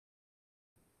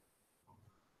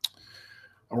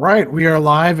All right, we are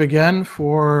live again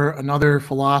for another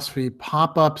philosophy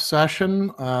pop-up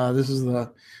session. This is the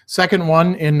second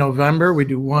one in November. We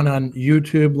do one on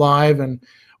YouTube Live and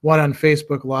one on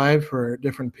Facebook Live for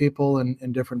different people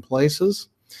in different places.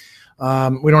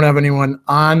 We don't have anyone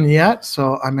on yet,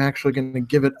 so I'm actually going to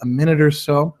give it a minute or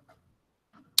so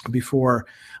before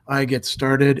I get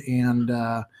started and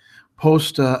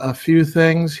post a few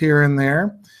things here and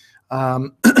there.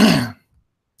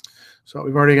 So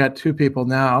we've already got two people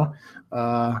now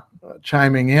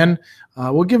chiming in.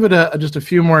 We'll give it just a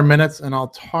few more minutes, and I'll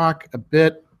talk a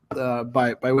bit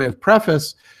by way of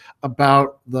preface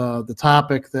about the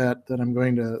topic that I'm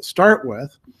going to start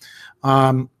with.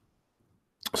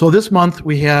 So this month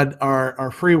we had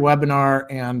our free webinar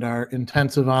and our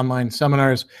intensive online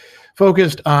seminars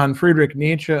focused on Friedrich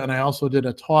Nietzsche, and I also did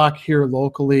a talk here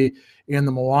locally in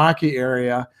the Milwaukee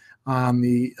area on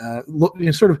the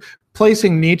sort of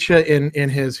placing Nietzsche in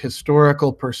his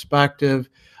historical perspective,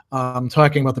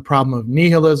 talking about the problem of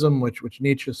nihilism, which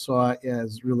Nietzsche saw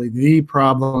as really the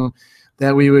problem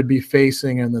that we would be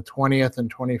facing in the 20th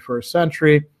and 21st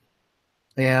century,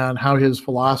 and how his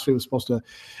philosophy was supposed to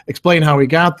explain how he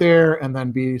got there and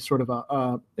then be sort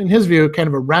of in his view, kind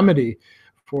of a remedy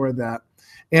for that.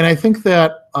 And I think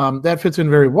that that fits in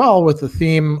very well with the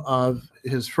theme of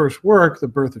his first work, The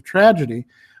Birth of Tragedy,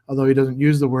 although he doesn't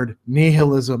use the word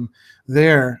nihilism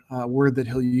there, a word that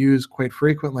he'll use quite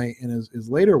frequently in his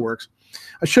later works.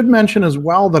 I should mention as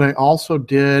well that I also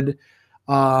did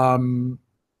a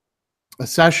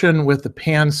session with the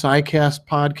Pan Psycast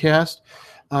podcast,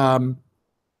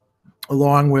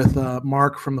 along with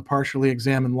Mark from the Partially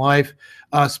Examined Life,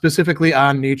 specifically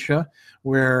on Nietzsche,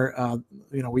 where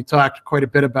we talked quite a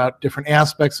bit about different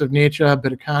aspects of Nietzsche, a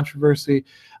bit of controversy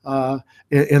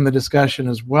in the discussion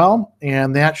as well.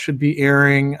 And that should be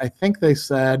airing, I think they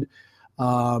said,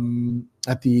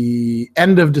 at the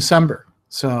end of December.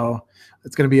 So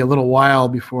it's going to be a little while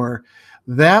before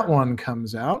that one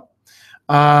comes out.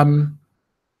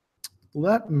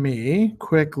 Let me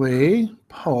quickly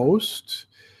post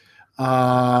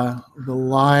the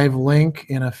live link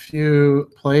in a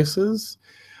few places.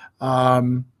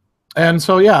 And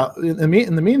so, yeah, in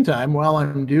the meantime, while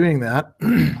I'm doing that,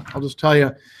 I'll just tell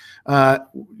you,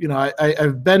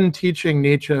 I've been teaching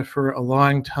Nietzsche for a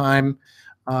long time,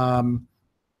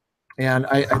 and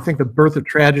I think The Birth of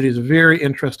Tragedy is a very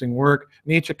interesting work.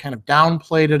 Nietzsche kind of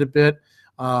downplayed it a bit.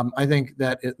 I think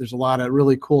that there's a lot of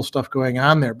really cool stuff going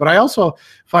on there. But I also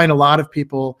find a lot of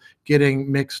people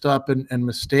getting mixed up and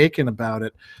mistaken about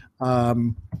it.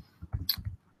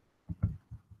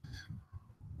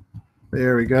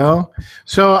 There we go.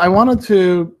 So I wanted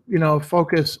to,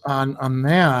 focus on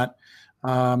that,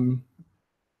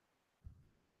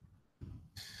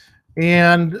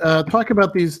 and talk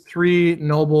about these three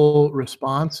noble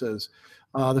responses.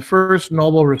 The first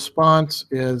noble response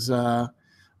is the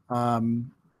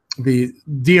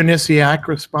Dionysiac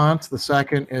response. The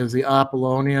second is the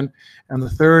Apollonian, and the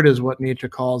third is what Nietzsche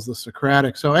calls the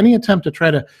Socratic. So any attempt to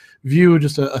try to view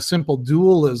just a simple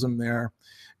dualism there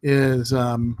is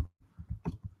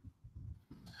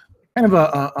kind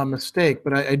of a mistake,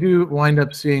 but I do wind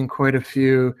up seeing quite a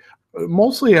few,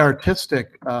 mostly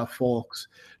artistic folks,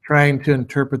 trying to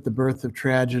interpret The Birth of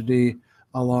Tragedy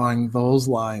along those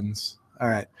lines. All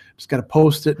right, just got to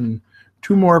post it in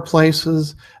two more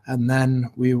places, and then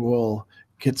we will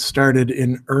get started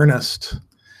in earnest.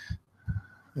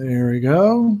 There we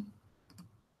go.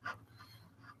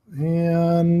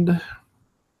 And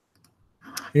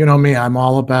you know me, I'm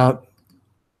all about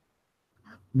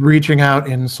reaching out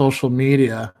in social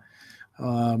media.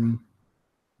 All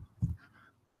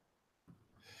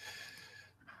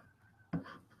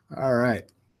right.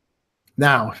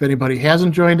 Now, if anybody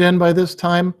hasn't joined in by this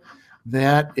time,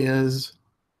 that is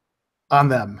on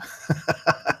them.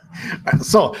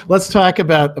 So let's talk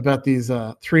about these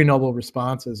three noble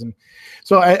responses. And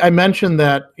so I mentioned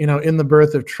that, in The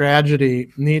Birth of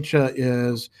Tragedy, Nietzsche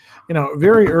is,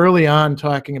 very early on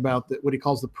talking about what he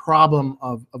calls the problem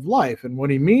of life. And what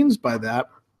he means by that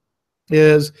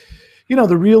is,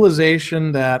 the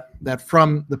realization that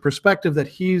from the perspective that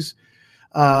he's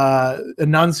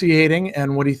enunciating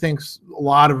and what he thinks a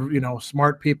lot of,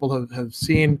 smart people have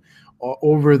seen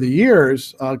over the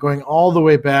years, going all the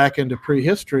way back into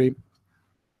prehistory,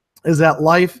 is that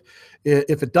life,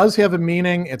 if it does have a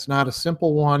meaning, it's not a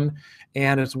simple one,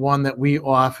 and it's one that we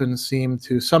often seem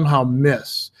to somehow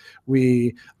miss.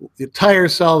 We tie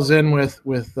ourselves in with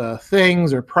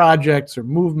things or projects or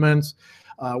movements,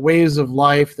 ways of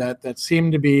life that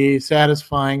seem to be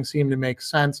satisfying, seem to make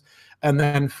sense, and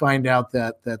then find out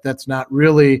that that's not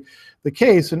really the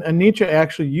case. And Nietzsche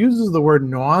actually uses the word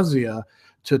nausea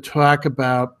to talk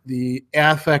about the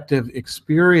affective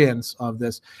experience of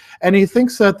this. And he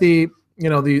thinks that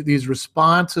these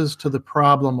responses to the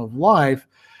problem of life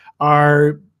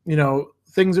are,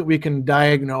 things that we can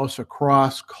diagnose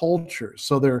across cultures.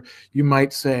 So there, you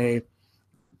might say,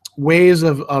 ways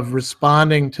of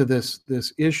responding to this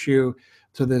issue,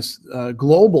 to this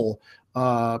global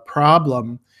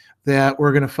problem that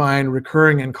we're going to find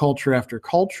recurring in culture after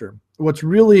culture. What's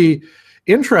really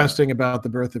interesting about The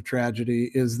Birth of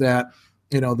Tragedy is that,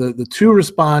 the two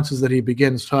responses that he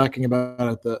begins talking about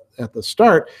at the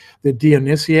start, the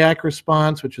Dionysiac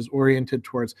response, which is oriented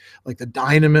towards like the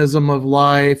dynamism of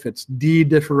life, it's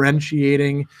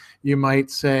de-differentiating, you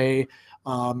might say.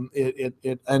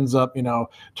 It ends up,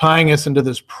 tying us into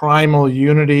this primal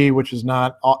unity, which is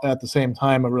not at the same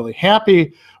time a really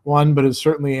happy one, but is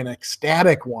certainly an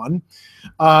ecstatic one.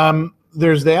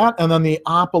 There's that, and then the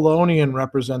Apollonian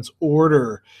represents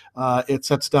order. It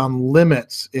sets down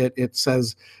limits. It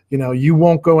says, you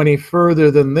won't go any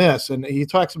further than this, and he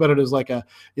talks about it as like a,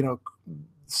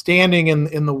 standing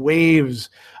in the waves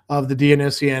of the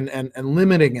Dionysian and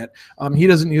limiting it. He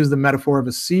doesn't use the metaphor of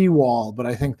a seawall, but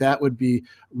I think that would be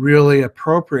really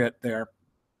appropriate there.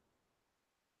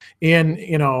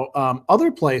 In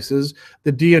other places,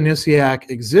 the Dionysiac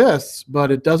exists,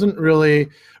 but it doesn't really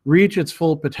reach its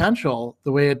full potential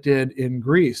the way it did in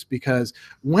Greece, because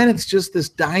when it's just this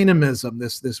dynamism,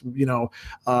 this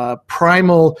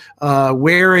primal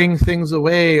wearing things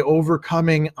away,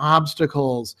 overcoming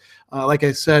obstacles, like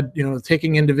I said,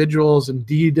 taking individuals and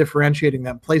de-differentiating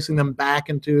them, placing them back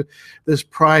into this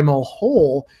primal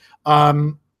whole,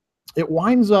 it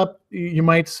winds up, you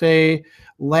might say,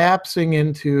 lapsing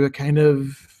into a kind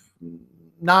of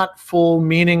not full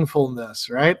meaningfulness,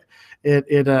 right?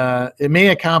 It may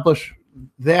accomplish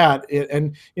that,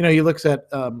 and he looks at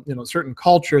certain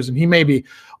cultures, and he may be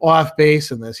off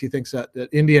base in this. He thinks that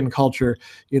Indian culture,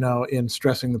 in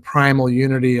stressing the primal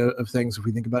unity of things, if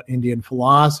we think about Indian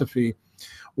philosophy,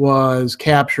 was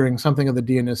capturing something of the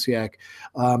Dionysiac,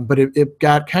 but it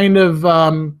got kind of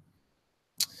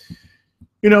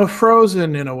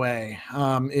frozen in a way.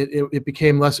 It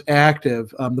became less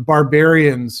active. The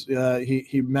barbarians,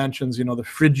 he mentions, the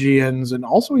Phrygians, and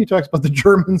also he talks about the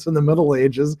Germans in the Middle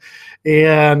Ages,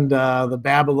 and the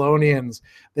Babylonians.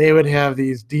 They would have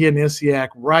these Dionysiac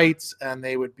rites, and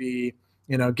they would be,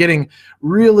 getting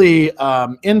really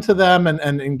into them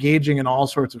and engaging in all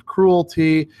sorts of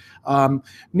cruelty.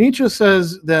 Nietzsche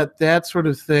says that sort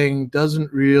of thing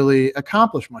doesn't really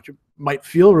accomplish much. It might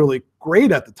feel really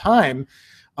great at the time,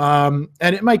 and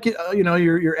it might get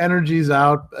your energies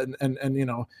out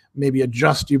and maybe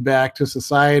adjust you back to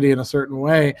society in a certain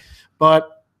way,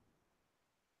 but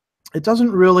it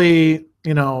doesn't really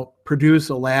produce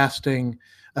a lasting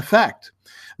effect.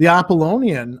 The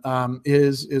Apollonian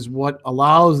is what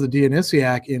allows the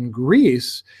Dionysiac in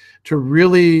Greece to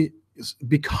really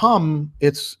become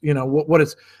its, what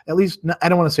it's, at least, I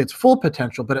don't want to say its full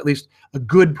potential, but at least a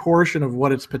good portion of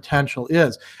what its potential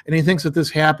is. And he thinks that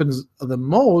this happens the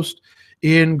most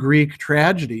in Greek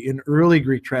tragedy, in early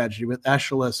Greek tragedy with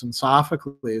Aeschylus and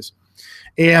Sophocles.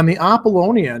 And the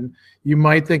Apollonian, you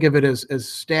might think of it as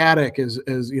static, as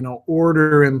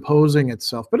order imposing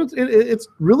itself, but it's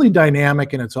really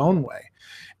dynamic in its own way.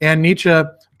 And Nietzsche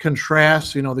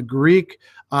contrasts, the Greek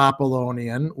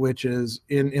Apollonian, which is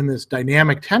in this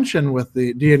dynamic tension with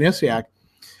the Dionysiac,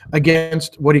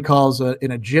 against what he calls an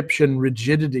Egyptian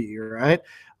rigidity, right?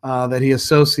 That he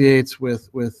associates with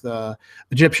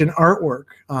Egyptian artwork,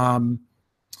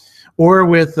 or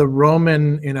with the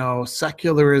Roman,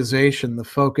 secularization, the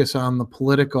focus on the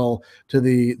political to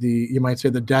the you might say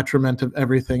the detriment of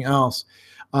everything else.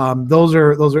 Those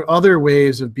are other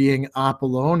ways of being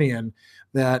Apollonian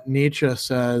that Nietzsche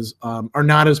says are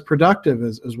not as productive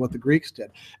as what the Greeks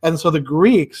did. And so the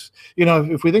Greeks,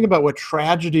 if we think about what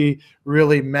tragedy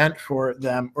really meant for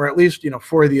them, or at least,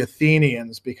 for the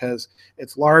Athenians, because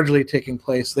it's largely taking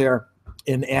place there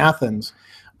in Athens,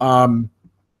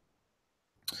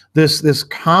 this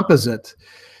composite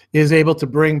is able to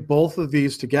bring both of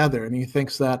these together. And he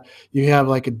thinks that you have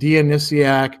like a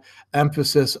Dionysiac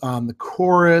emphasis on the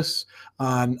chorus,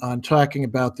 on talking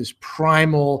about this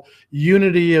primal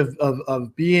unity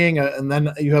of being, and then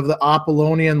you have the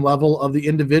Apollonian level of the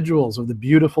individuals, of the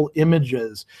beautiful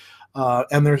images,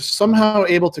 and they're somehow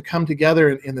able to come together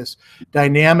in this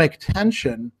dynamic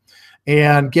tension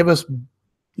and give us,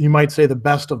 you might say, the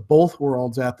best of both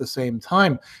worlds at the same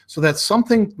time, so that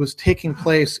something was taking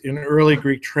place in early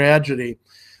Greek tragedy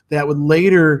that would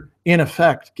later, in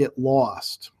effect, get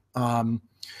lost.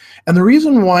 And the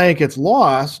reason why it gets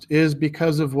lost is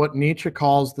because of what Nietzsche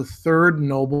calls the third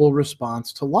noble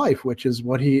response to life, which is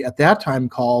what he at that time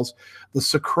calls the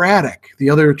Socratic. The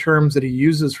other terms that he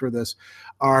uses for this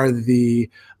are the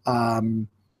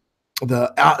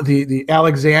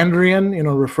Alexandrian,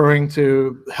 referring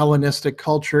to Hellenistic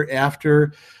culture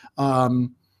after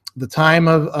the time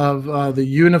of the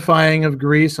unifying of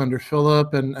Greece under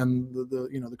Philip, and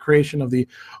the creation of the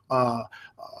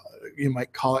you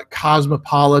might call it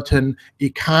cosmopolitan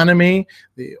economy,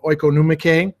 the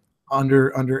oikonomike,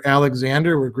 under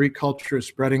Alexander, where Greek culture is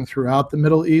spreading throughout the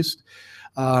Middle East.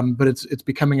 But it's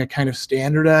becoming a kind of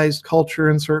standardized culture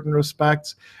in certain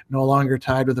respects, no longer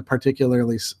tied with a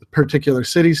particular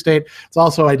city-state. It's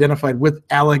also identified with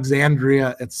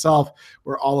Alexandria itself,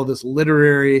 where all of this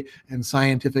literary and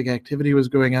scientific activity was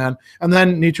going on. And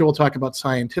then Nietzsche will talk about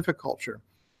scientific culture,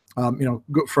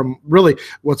 from really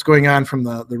what's going on from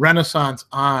the Renaissance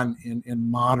on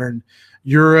in modern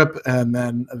Europe, and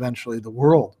then eventually the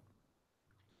world.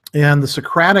 And the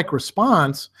Socratic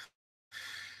response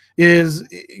is,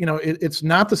 it's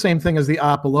not the same thing as the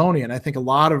Apollonian. I think a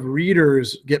lot of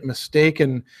readers get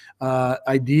mistaken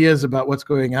ideas about what's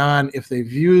going on if they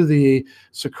view the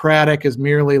Socratic as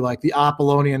merely like the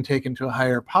Apollonian taken to a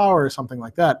higher power or something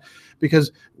like that.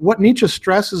 Because what Nietzsche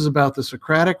stresses about the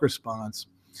Socratic response,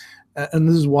 and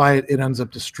this is why it ends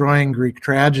up destroying Greek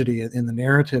tragedy in the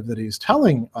narrative that he's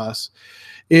telling us,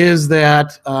 is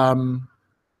that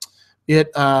it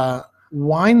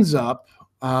winds up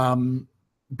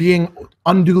being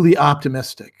unduly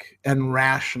optimistic and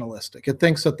rationalistic. It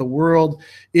thinks that the world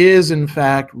is in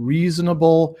fact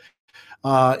reasonable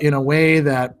in a way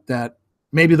that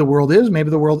maybe the world is, maybe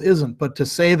the world isn't. But to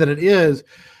say that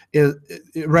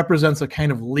it represents a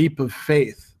kind of leap of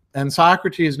faith. And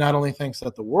Socrates not only thinks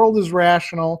that the world is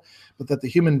rational, but that the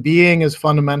human being is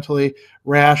fundamentally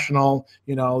rational.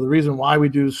 The reason why we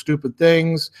do stupid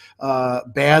things,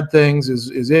 bad things,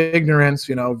 is ignorance.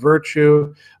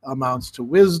 Virtue amounts to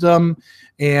wisdom.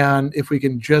 And if we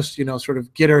can just, sort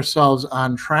of get ourselves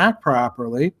on track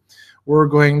properly, we're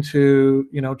going to,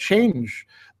 change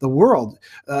the world.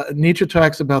 Nietzsche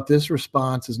talks about this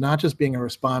response as not just being a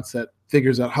response that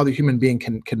figures out how the human being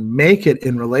can make it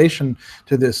in relation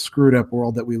to this screwed up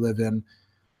world that we live in,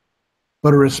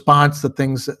 but a response that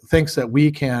thinks that we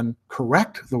can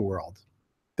correct the world,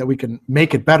 that we can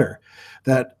make it better,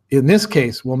 that in this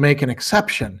case we'll make an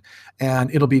exception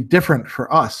and it'll be different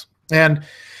for us. And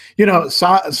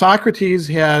Socrates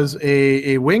has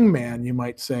a wingman, you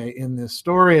might say, in this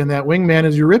story, and that wingman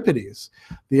is Euripides,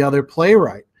 the other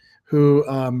playwright, who,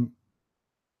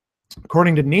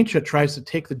 according to Nietzsche, tries to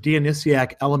take the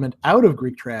Dionysiac element out of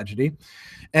Greek tragedy,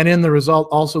 and in the result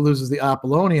also loses the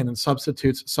Apollonian and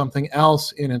substitutes something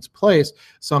else in its place,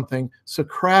 something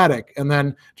Socratic, and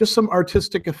then just some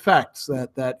artistic effects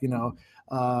that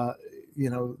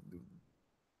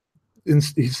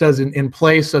he says in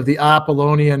place of the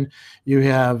Apollonian, you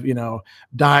have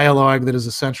dialogue that is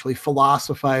essentially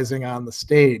philosophizing on the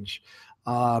stage.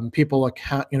 People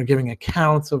giving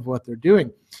accounts of what they're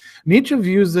doing. Nietzsche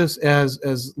views this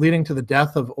as leading to the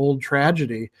death of old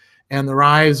tragedy and the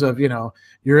rise of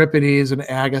Euripides and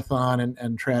Agathon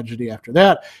and tragedy after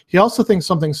that. He also thinks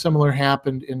something similar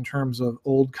happened in terms of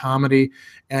old comedy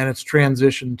and its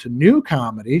transition to new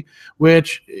comedy,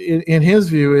 which in his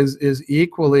view is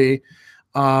equally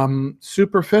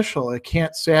superficial. It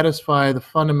can't satisfy the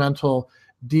fundamental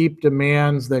deep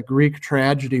demands that Greek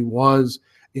tragedy was,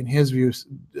 in his view,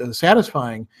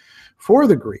 satisfying for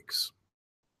the Greeks.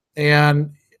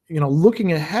 And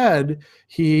looking ahead,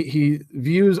 he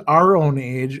views our own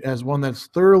age as one that's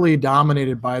thoroughly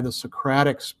dominated by the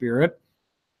Socratic spirit,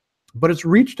 but it's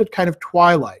reached a kind of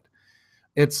twilight.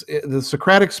 The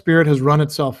Socratic spirit has run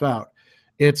itself out.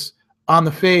 It's on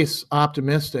the face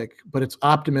optimistic, but its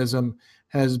optimism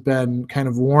has been kind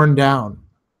of worn down.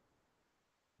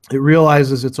 It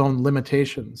realizes its own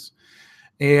limitations.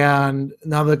 And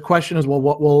now the question is, well,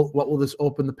 what will this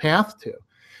open the path to?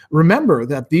 Remember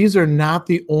that these are not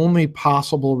the only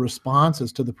possible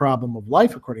responses to the problem of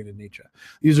life, according to Nietzsche.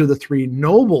 These are the three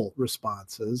noble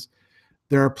responses.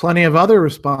 There are plenty of other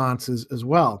responses as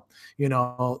well.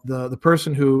 The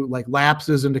person who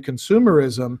lapses into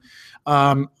consumerism,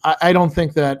 I don't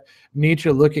think that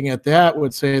Nietzsche, looking at that,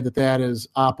 would say that is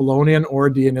Apollonian or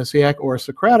Dionysiac or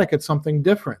Socratic. It's something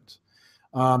different.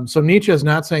 So Nietzsche is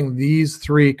not saying these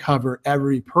three cover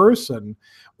every person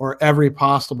or every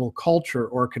possible culture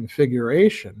or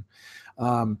configuration.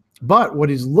 But what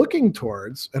he's looking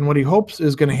towards, and what he hopes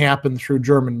is going to happen through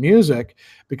German music,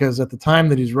 because at the time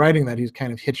that he's writing that, he's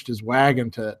kind of hitched his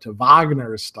wagon to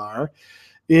Wagner's star,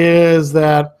 is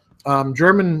that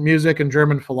German music and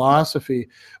German philosophy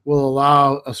will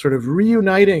allow a sort of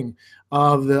reuniting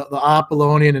of the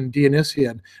Apollonian and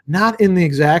Dionysian, not in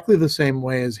exactly the same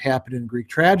way as happened in Greek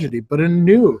tragedy, but a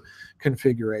new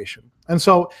configuration. And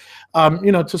so,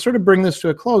 to sort of bring this to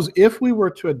a close, if we were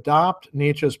to adopt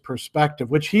Nietzsche's perspective,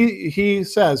 which he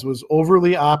says was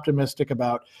overly optimistic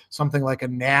about something like a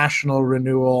national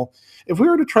renewal, if we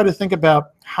were to try to think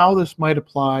about how this might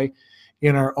apply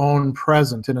in our own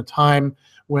present, in a time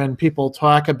when people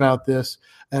talk about this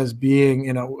as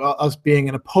being, us being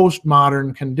in a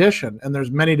postmodern condition, and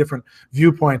there's many different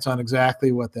viewpoints on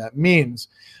exactly what that means.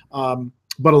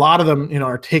 But a lot of them,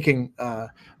 are taking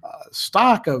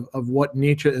stock of what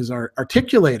Nietzsche is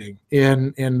articulating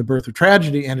in The Birth of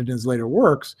Tragedy and in his later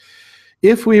works.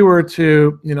 If we were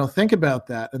to, think about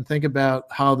that and think about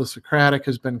how the Socratic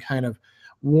has been kind of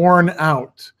worn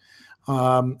out,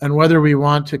 and whether we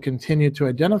want to continue to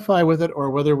identify with it or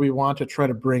whether we want to try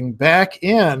to bring back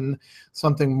in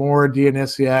something more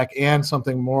Dionysiac and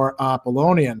something more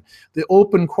Apollonian, the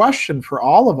open question for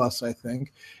all of us, I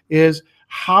think, is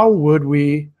how would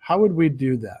we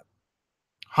do that?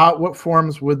 What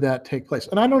forms would that take place?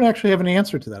 And I don't actually have an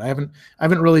answer to that. I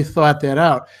haven't really thought that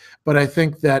out, but I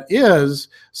think that is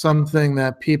something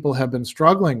that people have been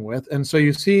struggling with. And so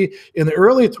you see in the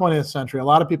early 20th century, a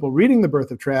lot of people reading The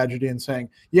Birth of Tragedy and saying,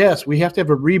 yes, we have to have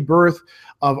a rebirth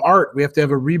of art. We have to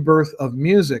have a rebirth of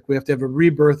music. We have to have a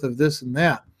rebirth of this and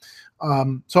that.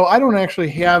 So I don't actually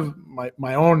have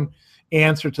my own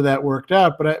answer to that worked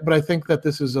out, but I think that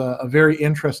this is a very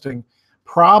interesting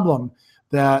problem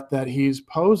that he's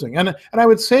posing. And I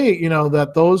would say,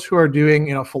 that those who are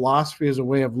doing, philosophy as a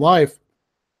way of life,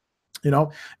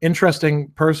 interesting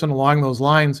person along those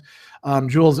lines,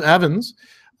 Jules Evans,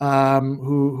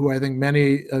 who I think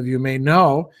many of you may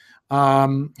know,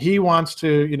 he wants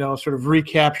to, sort of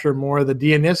recapture more of the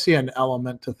Dionysian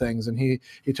element to things. And he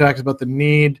talks about the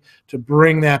need to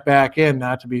bring that back in,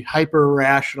 not to be hyper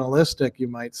rationalistic, you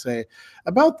might say,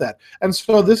 about that. And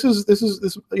so this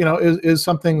is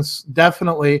something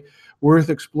definitely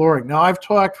worth exploring. Now, I've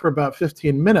talked for about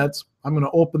 15 minutes. I'm going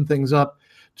to open things up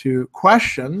to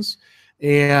questions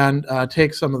and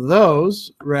take some of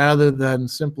those rather than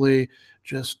simply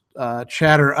just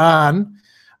chatter on.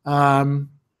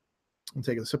 I'm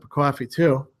taking a sip of coffee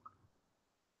too.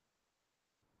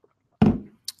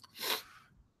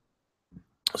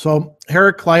 So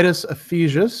Heraclitus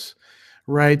Ephesius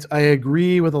writes, I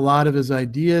agree with a lot of his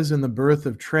ideas in The Birth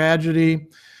of Tragedy.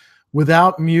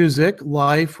 Without music,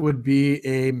 life would be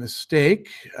a mistake,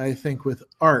 I think, with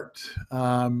art.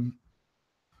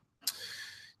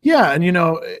 Yeah, and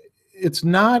it's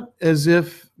not as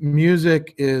if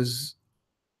music is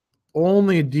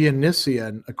only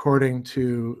Dionysian, according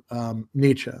to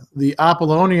Nietzsche. The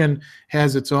Apollonian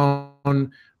has its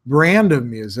own brand of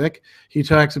music. He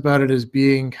talks about it as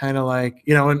being kind of like,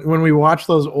 when we watch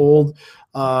those old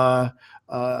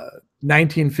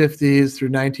 1950s through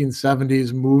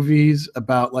 1970s movies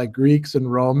about like Greeks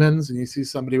and Romans, and you see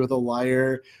somebody with a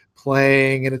lyre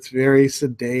playing and it's very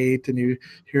sedate and you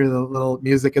hear the little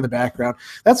music in the background.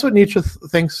 That's what Nietzsche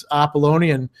thinks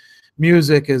Apollonian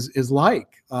music is like.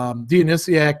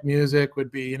 Dionysiac music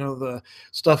would be, the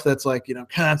stuff that's like,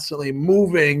 constantly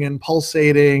moving and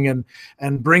pulsating and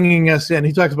bringing us in.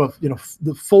 He talks about,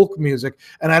 the folk music,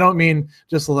 and I don't mean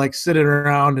just like sitting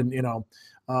around and,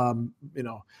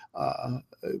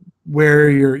 wear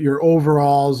your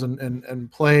overalls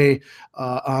and play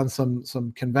on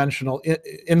some conventional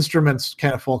instruments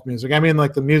kind of folk music. I mean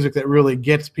like the music that really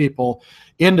gets people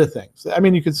into things. I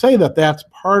mean, you could say that that's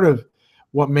part of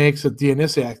what makes it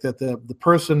Dionysiac, that the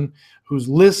person who's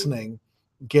listening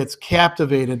gets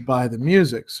captivated by the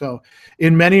music. So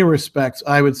in many respects,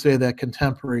 I would say that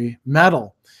contemporary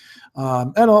metal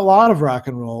and a lot of rock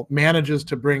and roll manages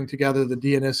to bring together the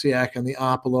Dionysiac and the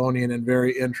Apollonian in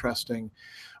very interesting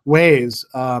ways.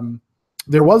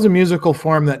 There was a musical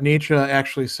form that Nietzsche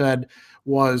actually said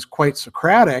was quite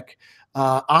Socratic,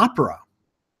 opera.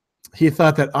 He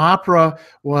thought that opera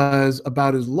was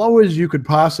about as low as you could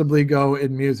possibly go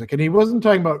in music. And he wasn't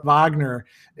talking about Wagner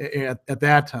at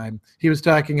that time. He was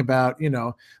talking about,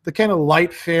 the kind of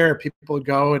light fare people would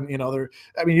go and, you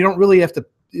don't really have to,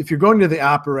 if you're going to the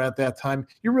opera at that time,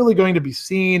 you're really going to be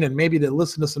seen and maybe to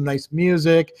listen to some nice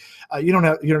music.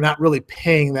 You're not really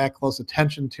paying that close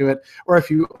attention to it. Or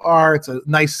if you are, it's a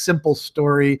nice, simple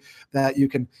story that you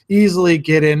can easily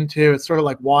get into. It's sort of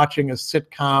like watching a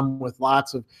sitcom with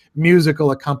lots of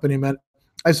musical accompaniment.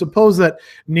 I suppose that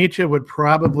Nietzsche would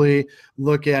probably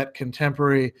look at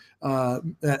contemporary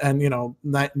and the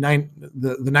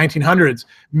 1900s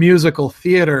musical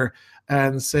theater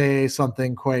and say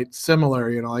something quite similar,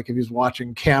 you know, like if he's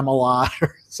watching Camelot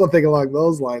or something along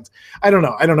those lines. I don't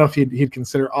know. I don't know if he'd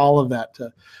consider all of that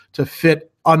to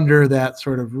fit under that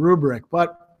sort of rubric.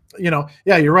 But, you know,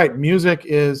 yeah, you're right. Music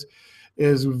is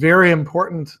very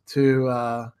important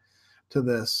to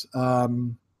this.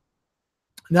 Now,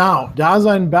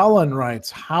 Dasein Bellin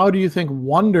writes, how do you think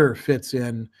wonder fits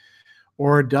in,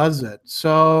 or does it?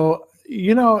 So,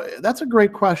 you know, that's a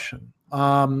great question.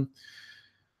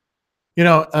 You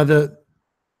know, the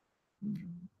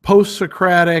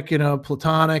post-Socratic, you know,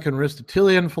 Platonic and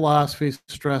Aristotelian philosophy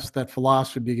stress that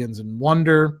philosophy begins in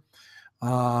wonder.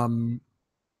 And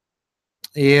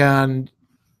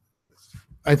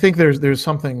I think there's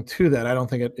something to that. I don't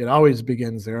think it always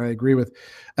begins there. I agree with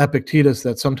Epictetus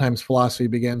that sometimes philosophy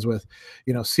begins with,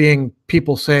 you know, seeing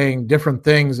people saying different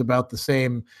things about the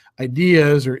same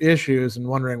ideas or issues and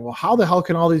wondering, well, how the hell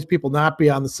can all these people not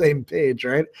be on the same page,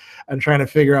 right? And trying to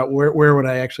figure out where would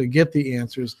I actually get the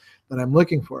answers that I'm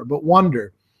looking for. But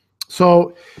wonder.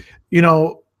 So, you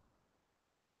know,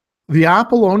 the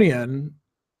Apollonian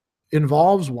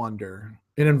involves wonder.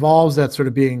 It involves that sort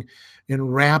of being in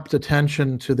rapt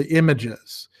attention to the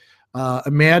images.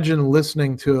 Imagine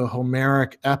listening to a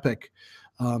Homeric epic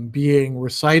being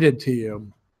recited to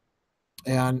you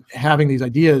and having these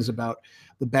ideas about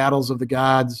the battles of the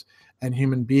gods and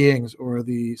human beings, or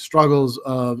the struggles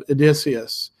of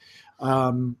Odysseus.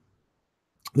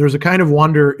 There's a kind of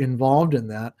wonder involved in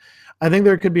that. I think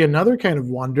there could be another kind of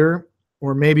wonder,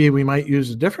 or maybe we might use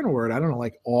a different word, I don't know,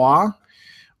 like awe,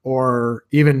 or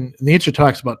even Nietzsche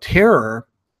talks about terror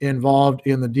involved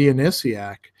in the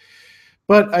Dionysiac.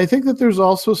 But I think that there's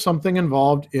also something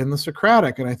involved in the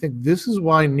Socratic, and I think this is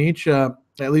why Nietzsche, at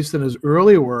least in his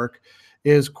early work,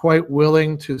 is quite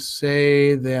willing to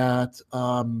say that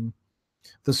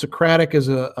the Socratic is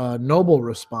a noble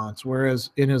response,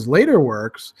 whereas in his later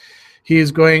works,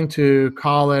 he's going to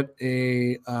call it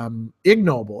a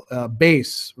ignoble,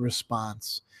 base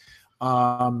response.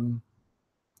 So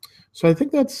I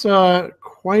think that's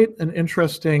quite an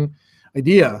interesting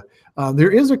idea.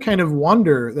 There is a kind of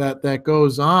wonder that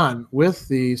goes on with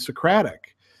the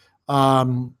Socratic.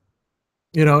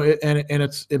 You know,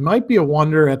 it might be a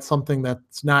wonder at something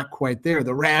that's not quite there,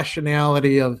 the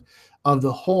rationality of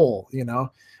the whole. You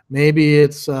know, maybe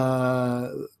it's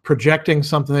projecting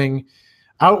something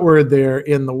outward there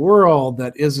in the world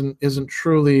that isn't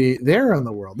truly there in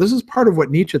the world. This is part of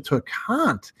what Nietzsche took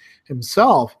Kant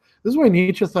himself. This is why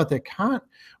Nietzsche thought that Kant,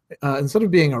 instead of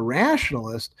being a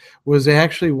rationalist, was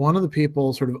actually one of the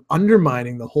people sort of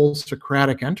undermining the whole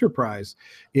Socratic enterprise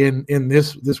in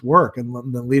this work, and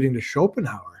then leading to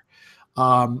Schopenhauer.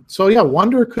 So yeah,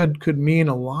 wonder could mean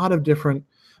a lot of different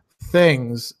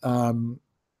things. And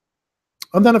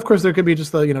then of course there could be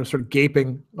just the, you know, sort of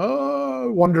gaping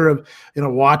wonder of, you know,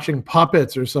 watching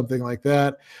puppets or something like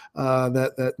that,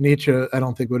 that Nietzsche, I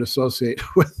don't think, would associate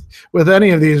with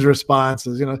any of these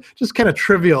responses, you know, just kind of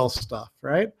trivial stuff,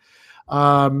 right?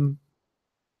 All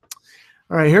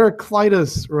right,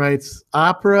 Heraclitus writes,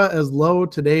 opera as low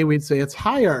today, we'd say it's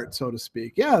high art, so to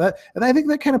speak. Yeah, and I think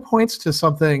that kind of points to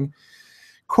something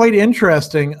quite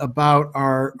interesting about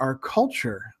our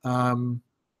culture.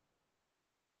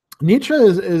 Nietzsche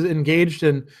is engaged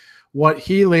in what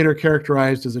he later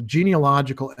characterized as a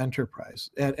genealogical enterprise.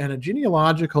 And a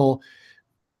genealogical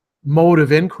mode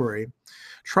of inquiry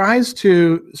tries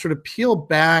to sort of peel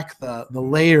back the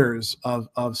layers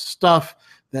of stuff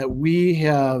that we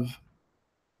have,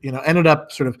 you know, ended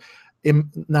up sort of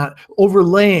not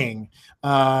overlaying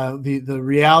the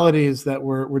realities that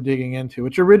we're digging into,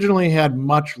 which originally had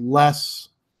much less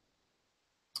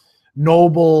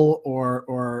noble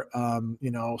or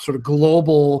you know, sort of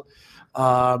global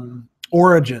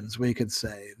origins, we could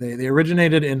say. They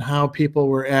originated in how people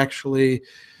were actually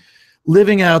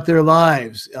living out their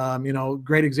lives. You know,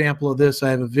 great example of this, I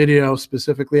have a video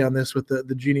specifically on this with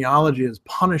the genealogy, is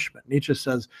punishment. Nietzsche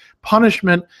says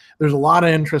punishment, there's a lot of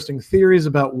interesting theories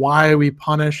about why we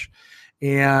punish,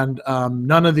 and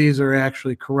none of these are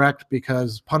actually correct,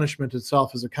 because punishment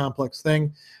itself is a complex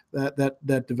thing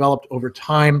that developed over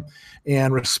time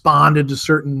and responded to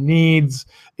certain needs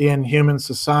in human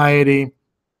society.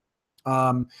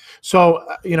 So,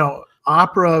 you know,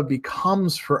 opera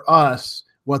becomes for us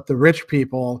what the rich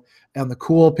people and the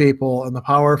cool people and the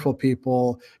powerful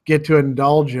people get to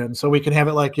indulge in. So we can have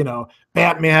it like, you know,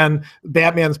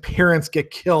 Batman's parents get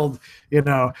killed, you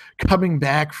know, coming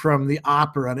back from the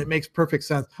opera, and it makes perfect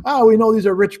sense. Oh, we know these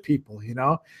are rich people, you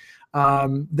know.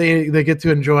 They get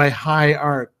to enjoy high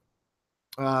art.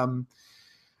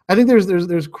 I I think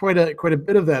there's quite a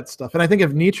bit of that stuff. And I think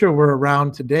if Nietzsche were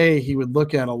around today, he would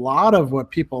look at a lot of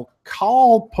what people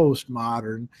call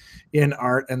postmodern in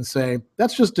art and say,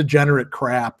 that's just degenerate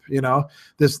crap,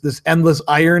 this endless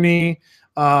irony,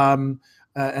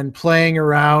 and playing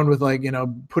around with, like,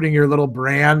 putting your little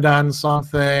brand on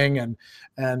something, and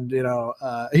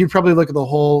he'd probably look at the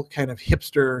whole kind of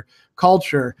hipster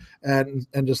culture and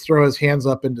just throw his hands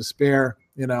up in despair.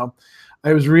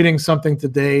 I was reading something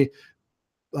today.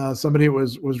 Somebody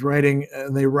was writing,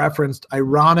 and they referenced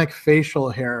ironic facial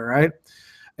hair, right?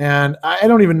 And I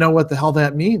don't even know what the hell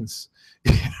that means.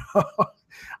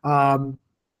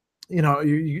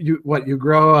 You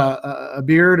grow a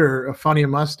beard or a funny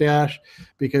mustache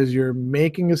because you're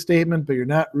making a statement, but you're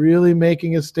not really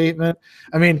making a statement.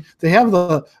 I mean,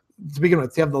 to begin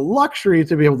with, to have the luxury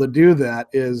to be able to do that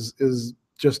is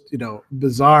just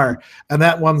bizarre. And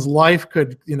that one's life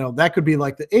could that could be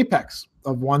like the apex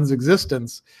of one's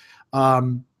existence.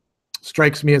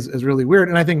 Strikes me as really weird.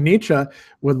 And I think Nietzsche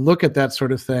would look at that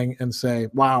sort of thing and say,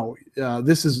 wow,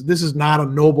 this is not a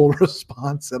noble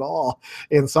response at all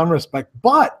in some respect.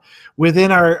 But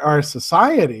within our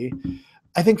society,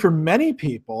 I think for many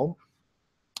people,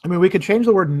 I mean, we could change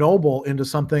the word noble into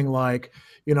something like,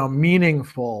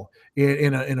 meaningful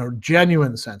in a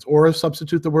genuine sense, or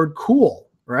substitute the word cool,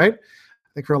 right?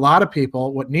 I think for a lot of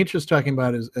people, what Nietzsche's talking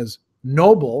about is as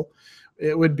noble,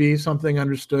 it would be something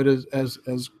understood as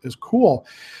cool.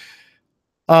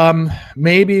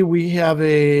 Maybe we have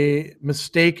a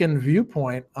mistaken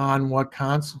viewpoint on what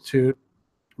constitute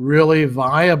really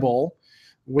viable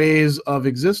ways of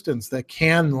existence that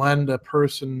can lend a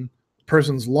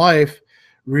person's life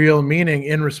real meaning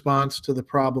in response to the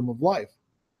problem of life.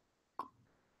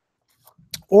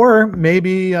 Or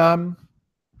maybe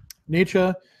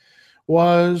Nietzsche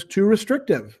was too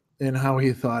restrictive in how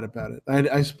he thought about it.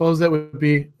 I suppose that would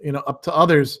be up to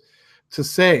others to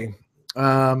say.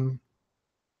 All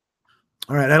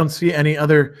right, I don't see any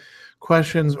other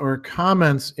questions or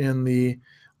comments in the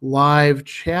live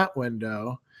chat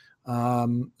window.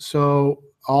 So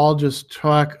I'll just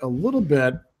talk a little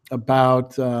bit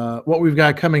about what we've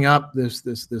got coming up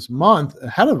this month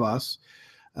ahead of us,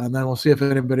 and then we'll see if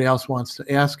anybody else wants to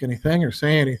ask anything or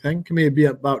say anything. It can be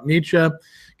about Nietzsche, it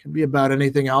can be about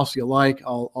anything else you like.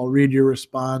 I'll read your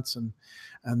response and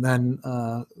then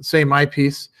say my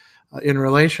piece in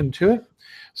relation to it.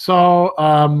 So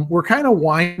we're kind of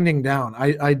winding down.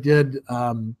 I did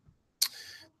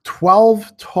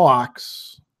 12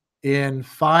 talks in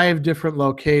 5 different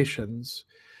locations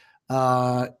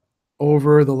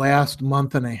over the last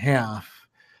month and a half.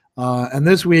 And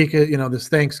this week, this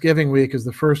Thanksgiving week is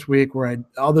the first week where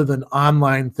other than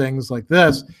online things like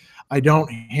this, I don't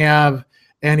have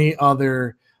any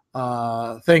other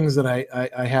things that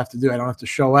I have to do. I don't have to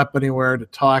show up anywhere to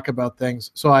talk about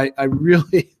things. So I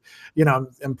really,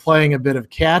 am playing a bit of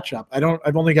catch up.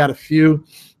 I've only got a few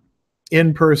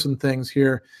in-person things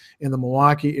here in the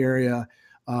Milwaukee area.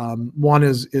 One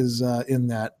is in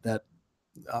that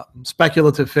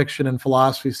speculative fiction and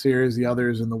philosophy series. The other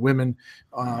is in the women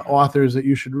authors that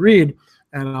you should read,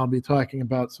 and I'll be talking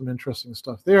about some interesting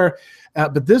stuff there.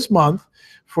 But this month,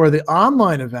 for the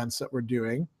online events that we're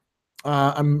doing,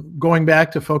 I'm going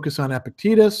back to focus on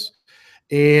Epictetus,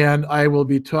 and I will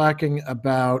be talking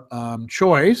about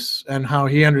choice and how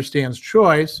he understands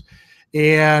choice,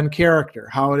 and character,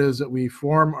 how it is that we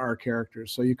form our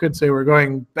characters. So you could say we're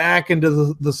going back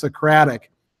into the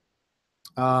Socratic.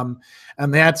 And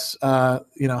that's how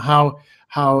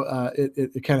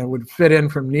it kind of would fit in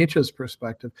from Nietzsche's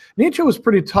perspective. Nietzsche was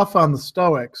pretty tough on the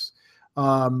Stoics.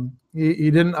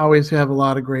 He didn't always have a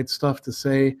lot of great stuff to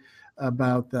say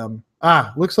about them.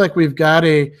 Looks like we've got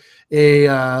a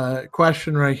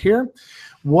question right here.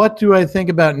 What do I think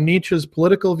about Nietzsche's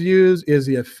political views? Is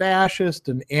he a fascist,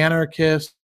 an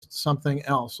anarchist, something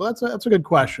else? So that's a good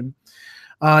question.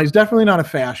 He's definitely not a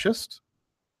fascist.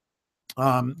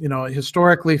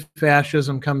 Historically,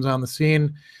 fascism comes on the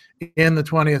scene in the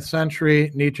 20th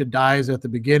century. Nietzsche dies at the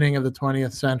beginning of the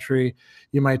 20th century.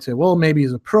 You might say, well, maybe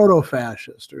he's a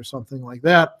proto-fascist or something like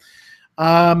that.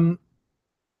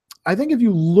 I think if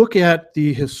you look at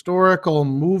the historical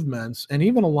movements, and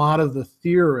even a lot of the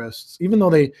theorists, even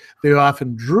though they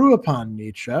often drew upon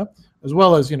Nietzsche, as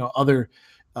well as other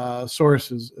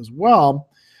sources as well,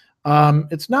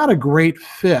 it's not a great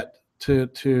fit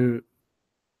to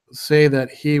say that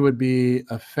he would be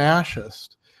a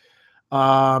fascist.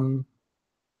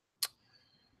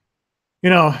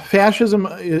 Fascism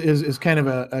is kind of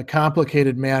a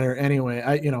complicated matter anyway.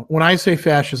 When I say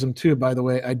fascism too, by the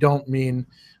way, I don't mean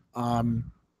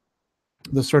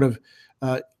the sort of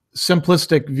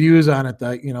simplistic views on it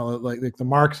that, like the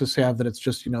Marxists have, that it's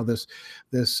just,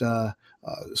 this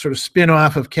sort of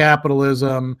spin-off of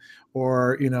capitalism,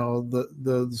 or,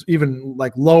 the even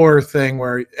like lower thing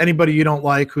where anybody you don't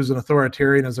like who's an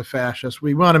authoritarian is a fascist.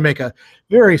 We want to make a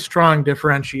very strong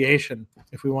differentiation,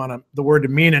 if we want the word to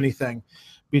mean anything,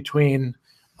 between,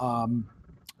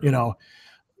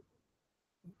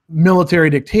 military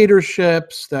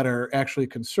dictatorships that are actually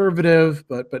conservative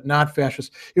but not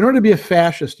fascist. In order to be a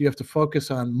fascist, you have to focus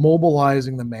on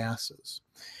mobilizing the masses.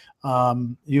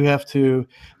 You have to,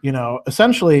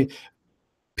 essentially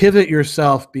pivot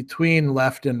yourself between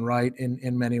left and right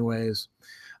in many ways.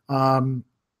 You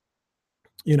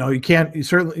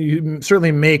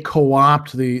certainly may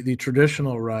co-opt the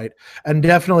traditional right, and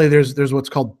definitely there's what's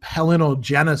called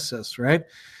palinogenesis, right?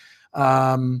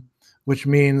 Which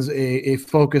means a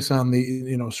focus on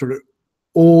the sort of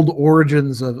old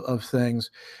origins of things,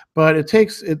 but it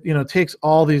takes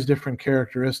all these different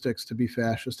characteristics to be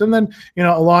fascist. And then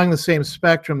along the same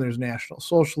spectrum, there's National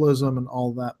Socialism and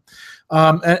all that.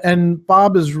 And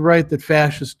Bob is right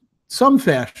that some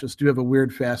fascists do have a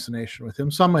weird fascination with him.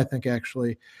 Some, I think,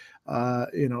 actually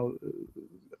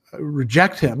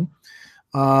reject him.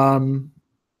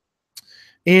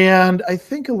 And I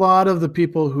think a lot of the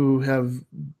people who have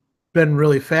been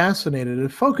really fascinated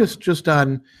have focused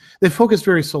very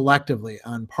selectively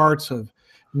on parts of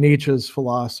Nietzsche's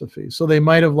philosophy. So they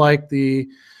might have liked the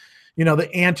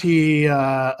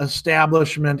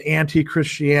anti-establishment,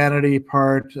 anti-Christianity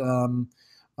part,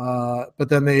 but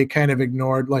then they kind of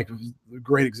ignored, like, a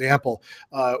great example,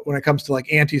 when it comes to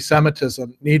like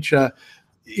anti-Semitism. Nietzsche,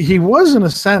 he was in a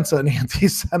sense an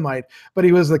anti-Semite, but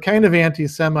he was the kind of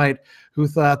anti-Semite who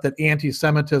thought that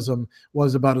anti-Semitism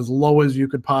was about as low as you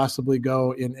could possibly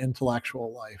go in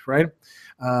intellectual life, right?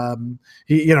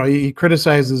 He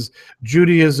criticizes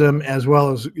Judaism, as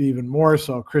well as even more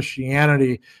so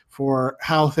Christianity, for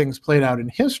how things played out in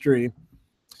history.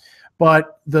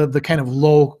 But the kind of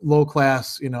low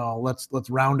class, let's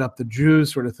round up the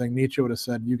Jews sort of thing, Nietzsche would have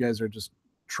said, you guys are just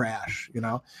trash,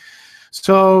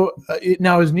 So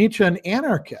now, is Nietzsche an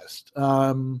anarchist?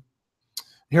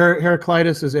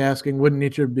 Heraclitus is asking, wouldn't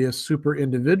Nietzsche be a super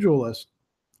individualist?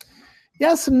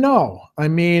 Yes and no. I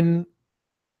mean,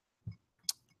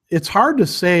 it's hard to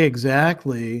say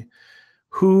exactly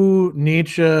who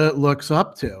Nietzsche looks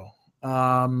up to.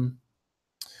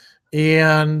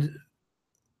 And,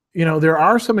 there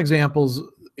are some examples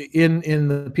in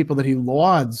the people that he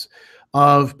lauds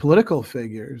of political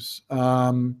figures.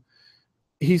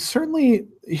 He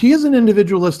is an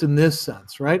individualist in this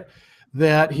sense, right?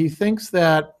 That he thinks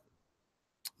that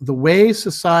the way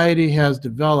society has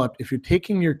developed, if you're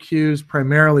taking your cues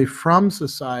primarily from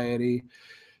society,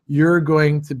 you're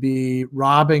going to be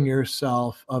robbing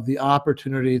yourself of the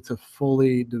opportunity to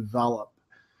fully develop.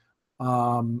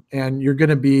 And you're going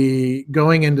to be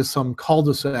going into some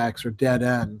cul-de-sacs or dead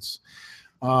ends.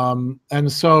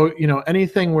 And so,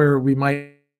 anything where we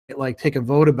might like take a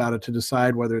vote about it to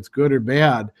decide whether it's good or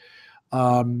bad,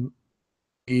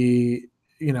 it's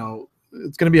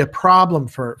going to be a problem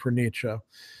for Nietzsche.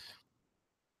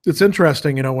 It's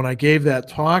interesting, when I gave that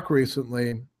talk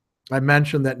recently, I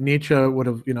mentioned that Nietzsche would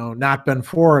have, not been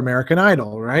for American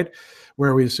Idol, right?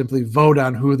 Where we simply vote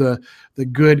on who the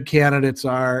good candidates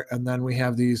are, and then we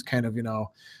have these kind of,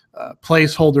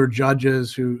 placeholder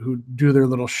judges who do their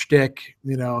little shtick,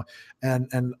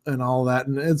 and all that.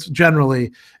 And it's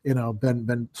generally,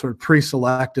 been sort of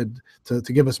pre-selected to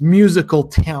give us musical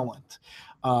talent.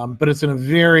 But it's in a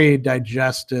very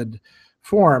digested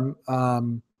form.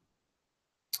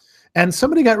 And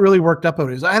somebody got really worked up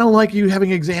about it. I don't like you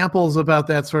having examples about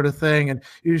that sort of thing, and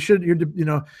you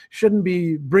shouldn't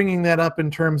be bringing that up in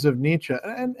terms of Nietzsche.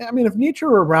 And I mean, if Nietzsche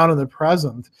were around in the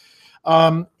present,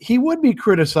 he would be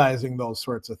criticizing those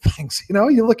sorts of things.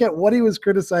 You look at what he was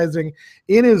criticizing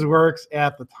in his works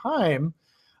at the time.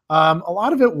 A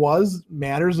lot of it was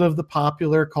matters of the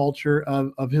popular culture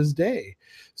of his day.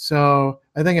 So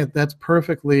I think that's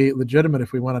perfectly legitimate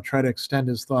if we want to try to extend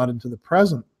his thought into the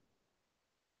present.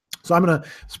 So I'm going to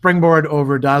springboard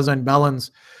over Dasein Bellin's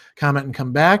comment and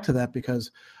come back to that, because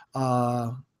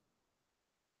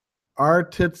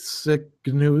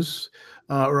Artitzignus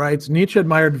writes, Nietzsche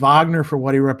admired Wagner for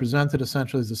what he represented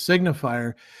essentially as a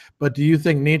signifier, but do you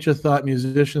think Nietzsche thought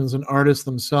musicians and artists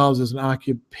themselves as an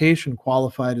occupation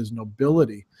qualified as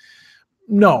nobility?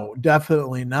 No,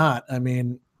 definitely not. I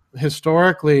mean,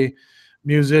 historically,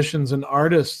 musicians and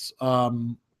artists, for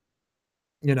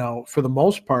the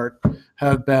most part,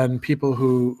 have been people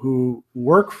who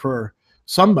work for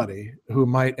somebody who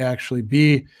might actually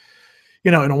be,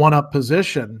 in a one-up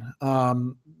position.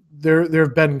 there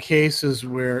have been cases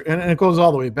where, and it goes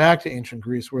all the way back to ancient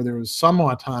Greece, where there was some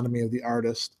autonomy of the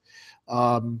artist,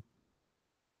 um,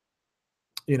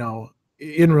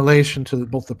 in relation to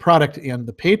both the product and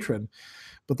the patron.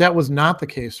 But that was not the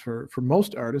case for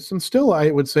most artists, and still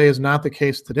I would say is not the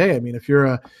case today. I mean, if you're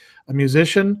a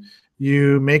musician,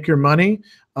 you make your money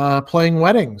playing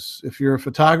weddings. If you're a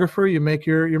photographer, you make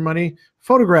your money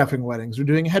photographing weddings or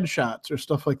doing headshots or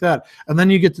stuff like that. And then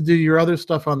you get to do your other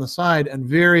stuff on the side, and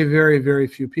very, very, very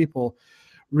few people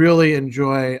really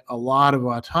enjoy a lot of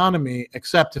autonomy,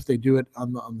 except if they do it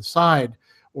on the side,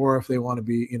 or if they want to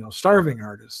be, starving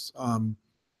artists.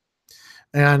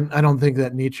 And I don't think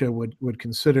that Nietzsche would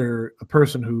consider a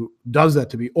person who does that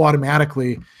to be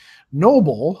automatically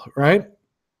noble, right?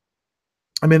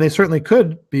 I mean, they certainly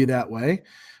could be that way,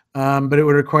 but it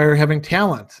would require having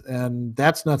talent, and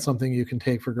that's not something you can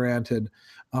take for granted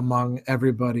among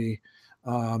everybody.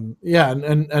 Yeah,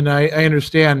 and I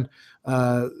understand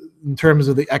in terms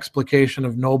of the explication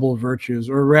of noble virtues,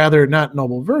 or rather not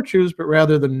noble virtues, but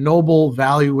rather the noble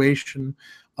valuation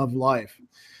of life.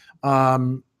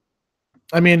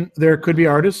 I mean, there could be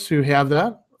artists who have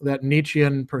that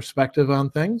Nietzschean perspective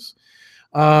on things.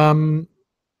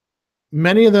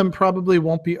 Many of them probably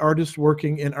won't be artists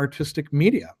working in artistic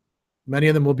media. Many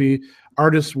of them will be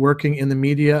artists working in the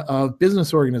media of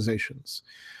business organizations,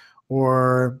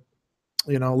 or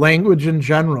language in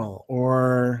general,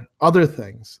 or other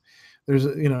things. There's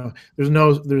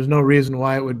no reason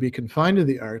why it would be confined to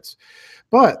the arts.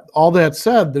 But all that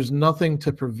said, there's nothing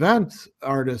to prevent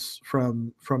artists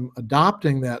from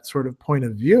adopting that sort of point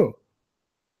of view.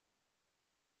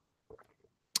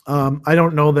 I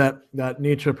don't know that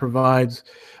Nietzsche provides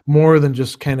more than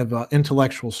just kind of an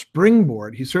intellectual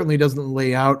springboard. He certainly doesn't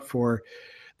lay out for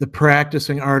the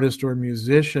practicing artist or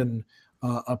musician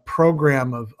a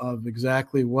program of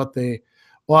exactly what they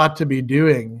ought to be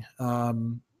doing.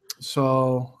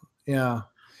 So, yeah.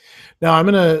 Now I'm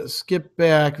going to skip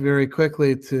back very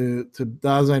quickly to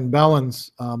Dasein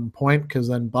Bellin's point, because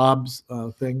then Bob's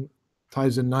thing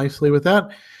ties in nicely with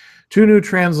that. 2 new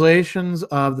translations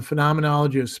of The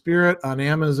Phenomenology of Spirit on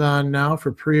Amazon now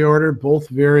for pre-order, both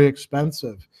very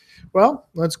expensive. Well,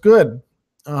 that's good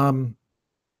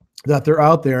that they're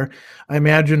out there. I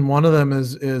imagine one of them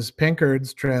is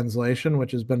Pinkard's translation,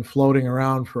 which has been floating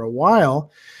around for a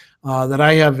while. That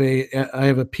I have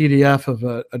a PDF of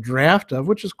a draft of,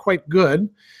 which is quite good.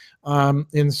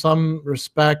 In some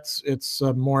respects, it's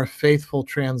a more faithful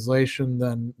translation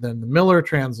than the Miller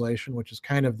translation, which is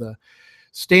kind of the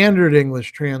standard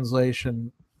English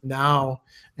translation now.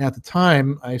 At the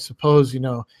time, I suppose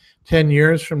 10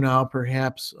 years from now,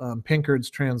 perhaps Pinkard's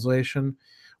translation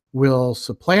will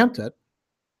supplant it,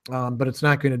 but it's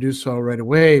not going to do so right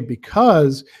away,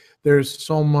 because there's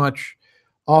so much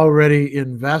already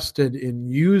invested in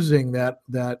using that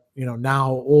now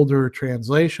older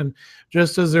translation,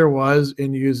 just as there was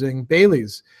in using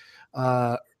Bailey's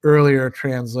earlier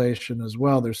translation as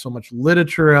well. There's so much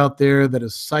literature out there that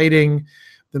is citing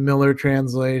the Miller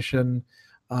translation.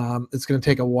 It's going to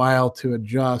take a while to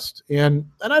adjust, and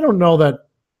I don't know that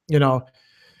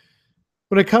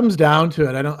when it comes down to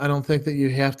it, I don't think that you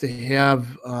have to have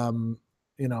the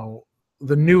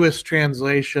newest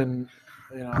translation.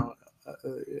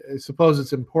 I suppose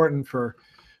it's important for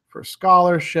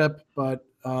scholarship, but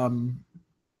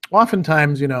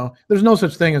oftentimes, there's no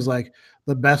such thing as like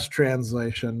the best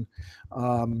translation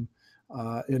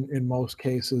in most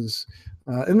cases.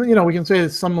 And we can say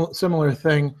some similar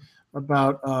thing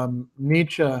about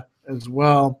Nietzsche as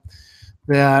well,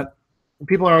 that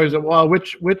people are always, well,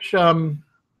 which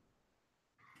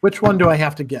one do I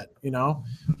have to get?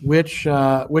 Which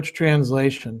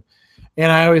translation? And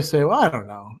I always say, well, I don't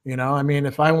know. I mean,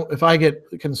 if I get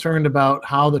concerned about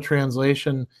how the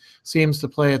translation seems to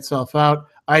play itself out,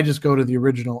 I just go to the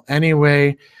original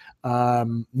anyway.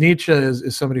 Nietzsche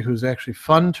is somebody who's actually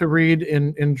fun to read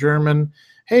in German.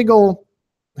 Hegel's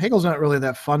not really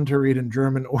that fun to read in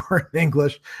German or in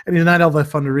English, and he's not all that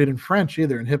fun to read in French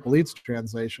either, in Hippolyte's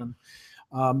translation.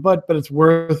 But it's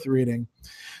worth reading.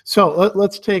 So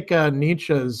let's take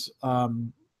Nietzsche's.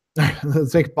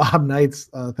 Let's take Bob Knight's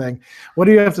thing. What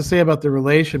do you have to say about the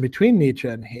relation between Nietzsche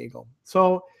and Hegel?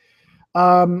 So,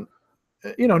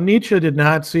 Nietzsche did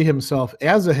not see himself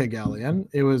as a Hegelian.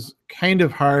 It was kind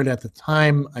of hard at the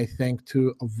time, I think,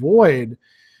 to avoid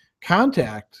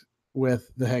contact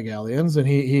with the Hegelians. And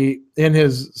he in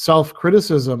his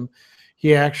self-criticism,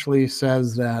 he actually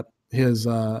says that his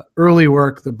early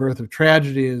work, The Birth of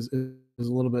Tragedy, is a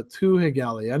little bit too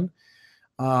Hegelian.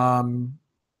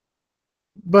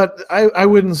 But I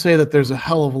wouldn't say that there's a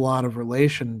hell of a lot of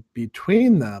relation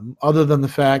between them, other than the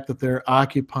fact that they're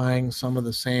occupying some of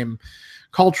the same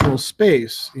cultural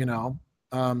space.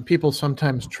 People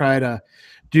sometimes try to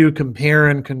do compare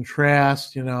and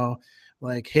contrast,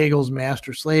 like Hegel's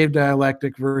master-slave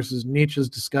dialectic versus Nietzsche's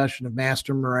discussion of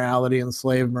master morality and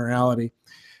slave morality.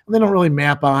 And they don't really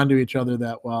map onto each other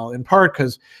that well, in part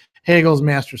because Hegel's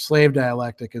master-slave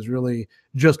dialectic is really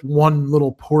just one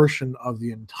little portion of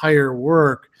the entire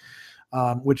work,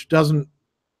 which doesn't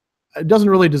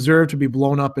really deserve to be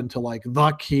blown up into like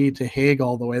the key to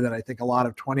Hegel, the way that I think a lot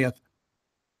of 20th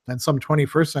and some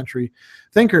 21st century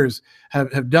thinkers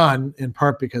have done, in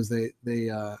part because they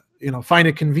find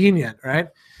it convenient, right?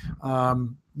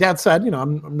 That said,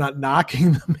 I'm not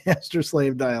knocking the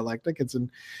master-slave dialectic. It's an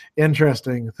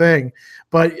interesting thing,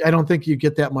 but I don't think you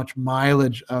get that much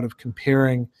mileage out of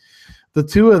comparing the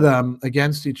two of them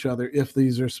against each other if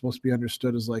these are supposed to be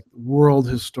understood as like world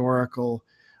historical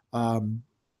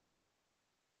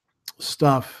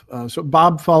stuff. So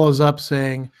Bob follows up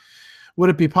saying, would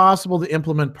it be possible to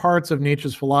implement parts of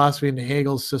Nietzsche's philosophy into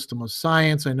Hegel's system of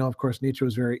science? I know, of course, Nietzsche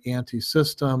was very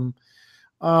anti-system.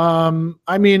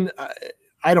 I mean,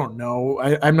 I don't know.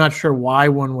 I'm not sure why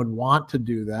one would want to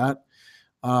do that.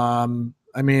 I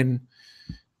mean,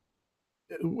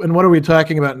 and what are we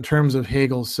talking about in terms of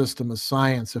Hegel's system of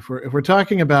science? If we're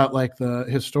talking about like the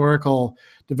historical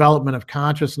development of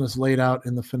consciousness laid out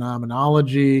in the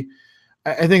phenomenology,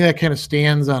 I think that kind of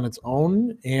stands on its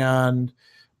own. And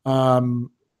I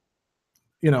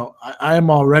am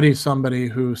already somebody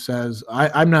who says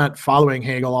I'm not following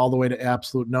Hegel all the way to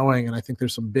absolute knowing, and I think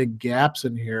there's some big gaps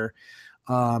in here,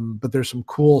 but there's some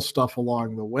cool stuff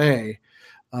along the way.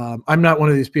 I'm not one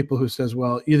of these people who says,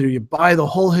 well, either you buy the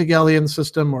whole Hegelian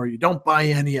system or you don't buy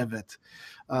any of it,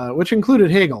 which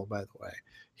included Hegel, by the way.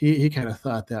 He kind of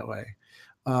thought that way.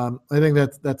 I think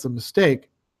that's a mistake.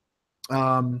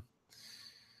 Can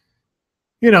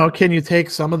you take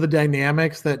some of the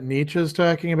dynamics that Nietzsche is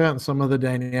talking about and some of the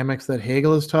dynamics that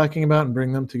Hegel is talking about and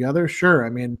bring them together? Sure. I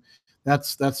mean,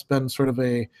 that's been sort of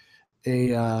a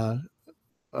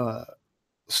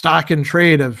stock in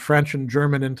trade of French and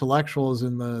German intellectuals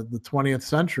in the 20th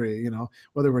century,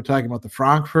 whether we're talking about the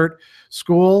Frankfurt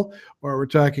School or we're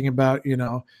talking about,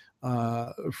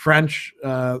 French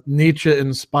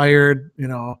Nietzsche-inspired,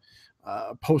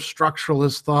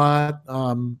 post-structuralist thought.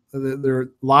 There are a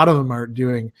lot of them are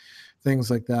doing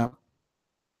things like that.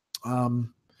 I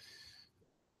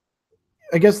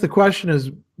guess the question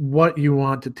is what you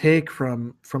want to take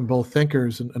from both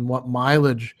thinkers and what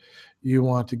mileage you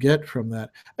want to get from that.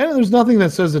 And there's nothing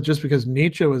that says that just because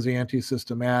Nietzsche was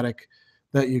anti-systematic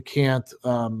that you can't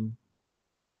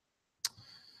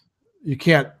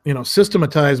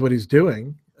systematize what he's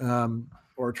doing,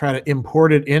 or try to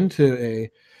import it into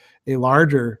a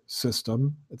larger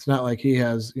system. It's not like he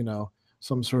has,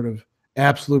 some sort of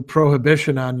absolute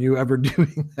prohibition on you ever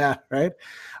doing that, right?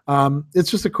 It's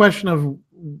just a question of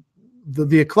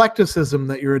the eclecticism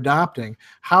that you're adopting.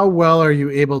 How well are you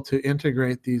able to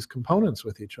integrate these components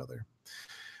with each other?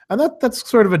 And that's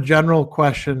sort of a general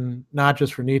question, not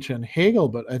just for Nietzsche and Hegel,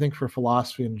 but I think for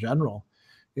philosophy in general.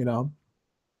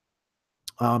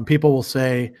 People will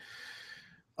say,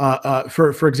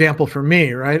 for example, for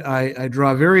me, right, I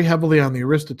draw very heavily on the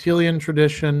Aristotelian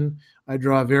tradition. I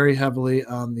draw very heavily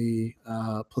on the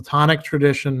Platonic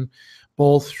tradition,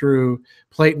 both through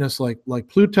Platonists like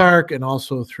Plutarch and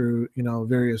also through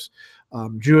various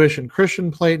Jewish and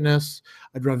Christian Platonists.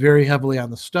 I draw very heavily on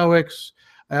the Stoics.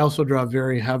 I also draw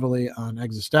very heavily on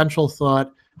existential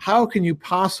thought. How can you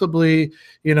possibly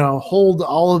hold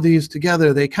all of these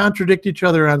together? They contradict each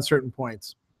other on certain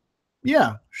points.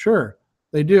 Yeah, sure,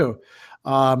 they do.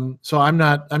 So I'm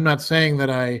not saying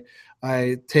that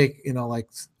I take like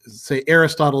say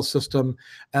Aristotle's system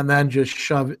and then just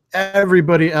shove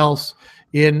everybody else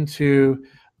into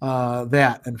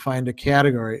that and find a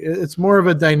category. It's more of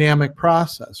a dynamic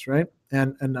process, right?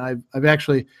 And I've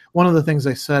actually, one of the things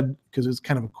I said, because it's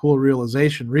kind of a cool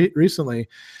realization recently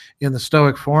in the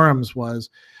Stoic forums, was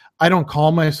I don't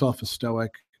call myself a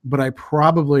Stoic, but I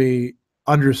probably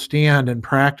understand and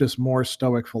practice more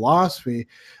Stoic philosophy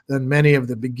than many of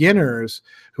the beginners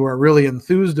who are really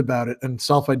enthused about it and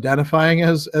self-identifying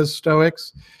as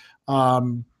Stoics.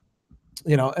 And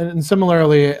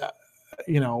similarly,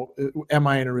 am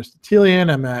I an Aristotelian?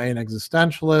 Am I an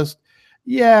existentialist?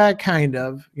 Yeah, kind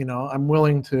of. I'm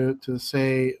willing to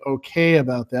say okay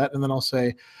about that, and then I'll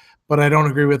say, but I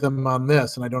don't agree with him on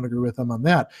this, and I don't agree with him on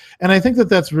that. And I think that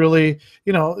that's really,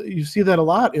 you see that a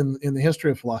lot in the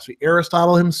history of philosophy.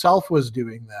 Aristotle himself was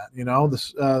doing that.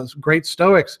 The great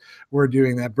Stoics were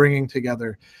doing that, bringing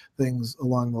together things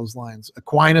along those lines.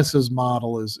 Aquinas's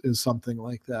model is something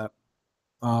like that.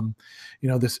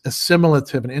 This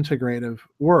assimilative and integrative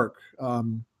work.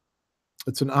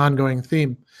 It's an ongoing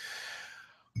theme.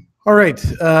 All right.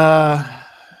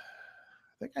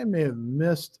 I think I may have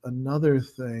missed another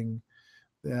thing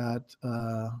that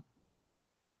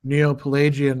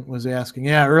Neo-Pelagian was asking.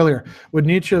 Yeah, earlier. Would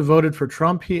Nietzsche have voted for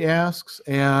Trump, he asks,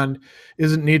 and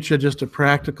isn't Nietzsche just a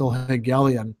practical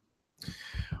Hegelian?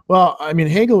 Well, I mean,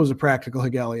 Hegel was a practical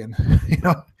Hegelian.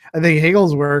 I think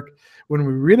Hegel's work, when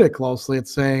we read it closely,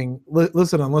 it's saying,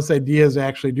 listen, unless ideas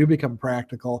actually do become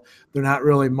practical, they're not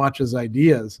really much as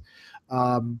ideas.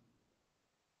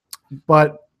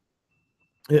 But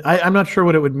I'm not sure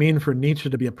what it would mean for Nietzsche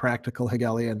to be a practical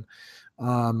Hegelian.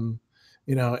 Does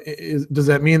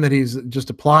that mean that he's just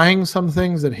applying some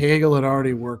things that Hegel had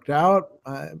already worked out?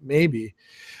 Maybe.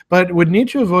 But would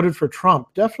Nietzsche have voted for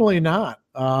Trump? Definitely not.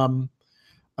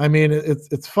 I mean,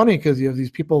 it's funny because you have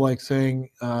these people like saying,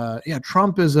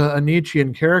 Trump is a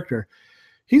Nietzschean character.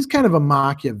 He's kind of a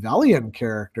Machiavellian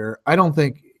character. I don't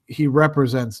think he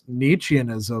represents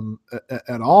Nietzscheanism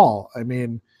at all. I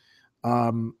mean,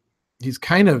 he's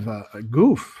kind of a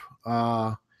goof.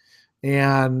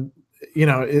 And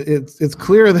it's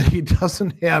clear that he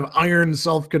doesn't have iron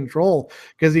self-control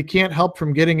because he can't help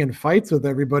from getting in fights with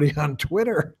everybody on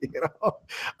Twitter.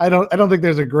 I don't think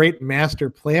there's a great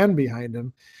master plan behind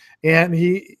him. And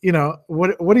he,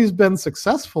 what he's been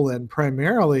successful in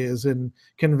primarily is in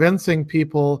convincing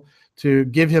people to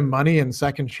give him money and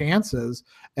second chances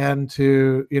and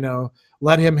to,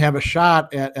 let him have a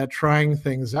shot at trying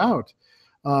things out.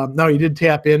 Now, he did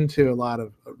tap into a lot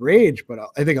of rage, but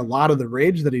I think a lot of the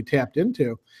rage that he tapped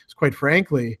into is, quite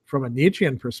frankly, from a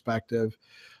Nietzschean perspective,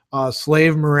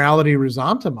 slave morality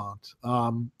ressentiment.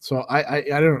 So I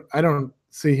don't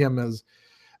see him as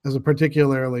a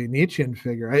particularly Nietzschean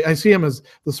figure. I see him as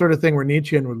the sort of thing where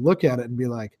Nietzschean would look at it and be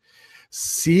like,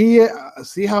 see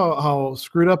how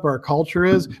screwed up our culture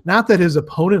is. Not that his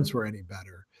opponents were any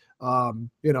better.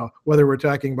 Whether we're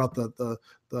talking about the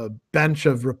bench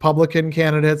of Republican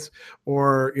candidates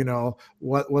or,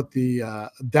 what the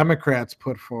Democrats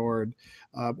put forward,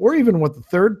 or even what the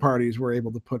third parties were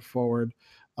able to put forward.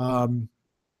 I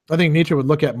think Nietzsche would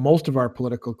look at most of our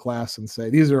political class and say,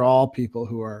 these are all people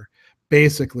who are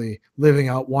basically living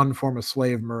out one form of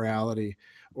slave morality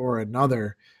or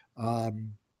another.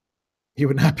 He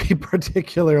would not be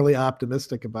particularly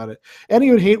optimistic about it. And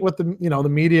he would hate what the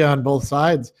media on both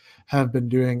sides have been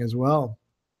doing as well.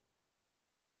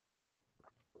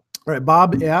 All right,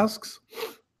 Bob asks,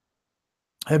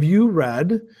 have you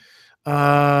read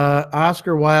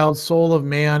Oscar Wilde's Soul of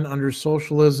Man Under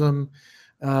Socialism?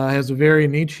 Has a very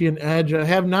Nietzschean edge. I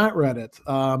have not read it.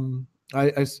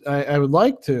 I would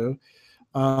like to.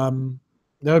 That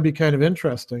would be kind of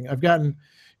interesting. I've gotten,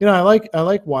 I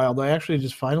like Wilde. I actually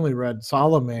just finally read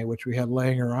Salome, which we had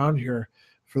laying around here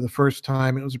for the first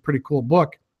time. It was a pretty cool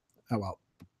book. Well,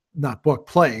 not book,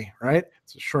 play, right?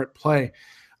 It's a short play.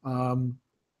 And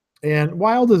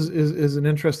Wilde is an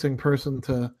interesting person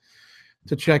to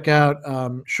check out.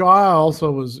 Shaw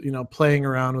also was, playing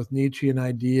around with Nietzschean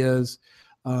ideas.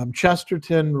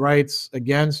 Chesterton writes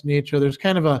against Nietzsche. There's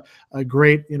kind of a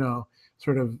great,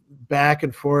 sort of back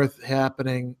and forth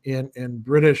happening in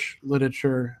British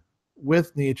literature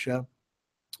with Nietzsche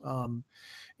in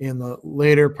the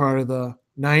later part of the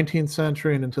 19th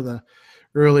century and into the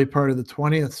early part of the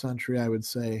 20th century, I would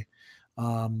say.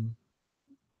 Going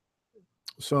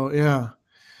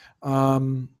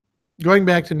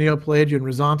back to Neo-Pelagian,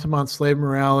 ressentiment, slave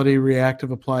morality, reactive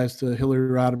applies to Hillary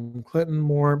Rodham Clinton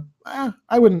more.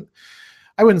 I wouldn't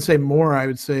say more. I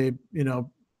would say,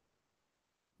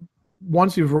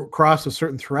 once you've crossed a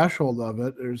certain threshold of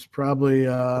it, there's probably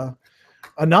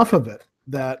enough of it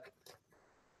that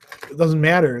it doesn't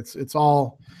matter. It's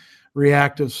all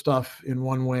reactive stuff in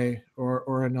one way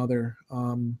or another.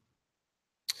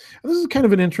 This is kind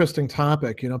of an interesting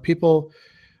topic. People,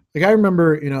 like, I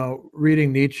remember,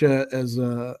 reading Nietzsche as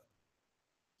a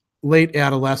late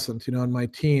adolescent, in my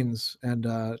teens, and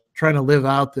trying to live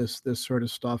out this sort of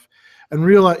stuff, and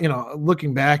realize,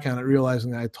 looking back on it,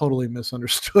 realizing that I totally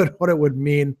misunderstood what it would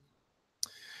mean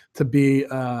to be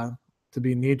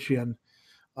Nietzschean.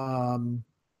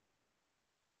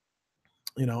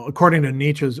 According to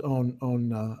Nietzsche's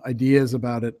own ideas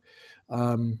about it.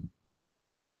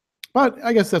 But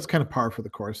I guess that's kind of par for the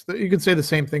course. You could say the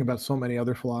same thing about so many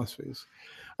other philosophies.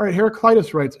 All right,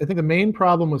 Heraclitus writes, I think the main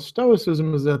problem with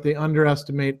Stoicism is that they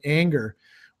underestimate anger,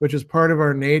 which is part of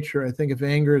our nature. I think if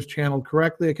anger is channeled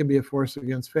correctly, it can be a force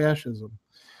against fascism.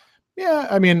 Yeah,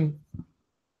 I mean,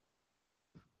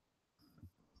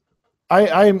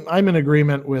 I'm in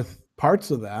agreement with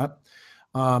parts of that.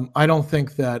 I don't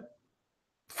think that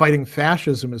fighting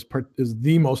fascism is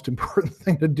the most important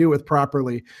thing to do with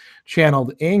properly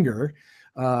channeled anger.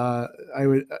 I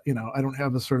would, I don't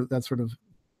have that sort of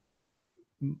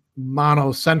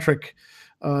monocentric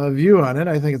view on it.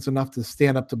 I think it's enough to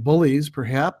stand up to bullies,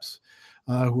 perhaps,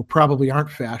 who probably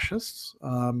aren't fascists,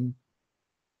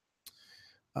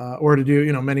 or to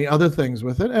do many other things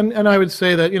with it. And I would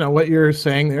say that what you're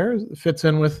saying there fits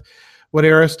in with what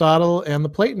Aristotle and the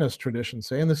Platonist tradition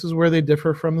say, and this is where they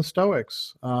differ from the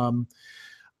Stoics. I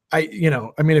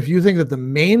mean, if you think that the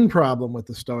main problem with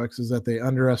the Stoics is that they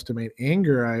underestimate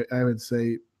anger, I would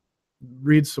say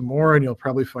read some more and you'll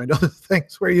probably find other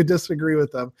things where you disagree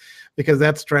with them, because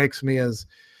that strikes me as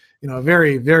a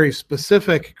very, very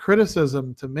specific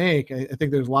criticism to make. I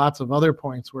think there's lots of other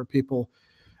points where people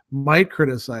might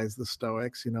criticize the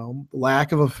Stoics,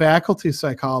 lack of a faculty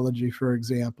psychology, for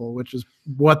example, which is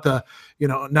what the,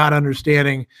 not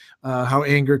understanding how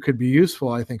anger could be useful,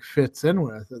 I think fits in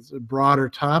with. It's a broader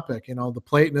topic. The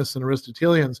Platonists and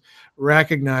Aristotelians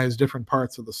recognize different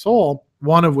parts of the soul,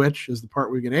 one of which is the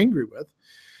part we get angry with.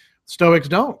 Stoics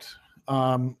don't.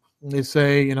 They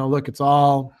say, look, it's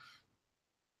all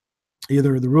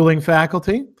either the ruling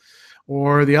faculty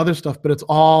or the other stuff, but it's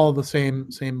all the same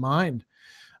mind.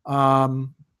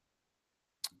 But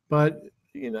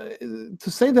to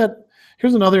say that,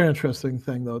 here's another interesting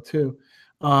thing though too.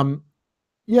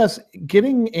 Yes,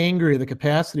 getting angry, the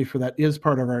capacity for that is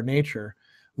part of our nature.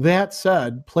 That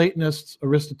said, Platonists,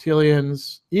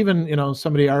 Aristotelians, even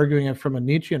somebody arguing it from a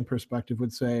Nietzschean perspective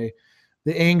would say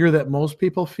the anger that most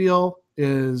people feel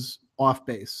is off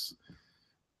base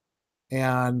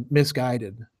and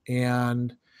misguided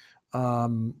and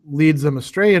leads them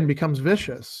astray and becomes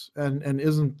vicious and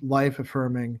isn't life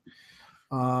affirming.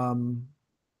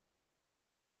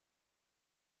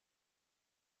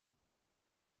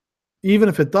 Even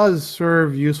if it does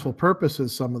serve useful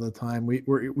purposes some of the time,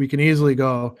 we can easily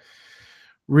go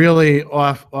really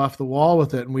off the wall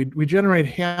with it, and we generate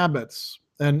habits,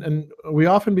 and we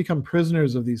often become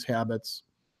prisoners of these habits,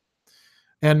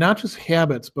 and not just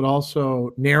habits, but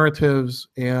also narratives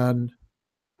and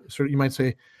sort of, you might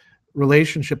say,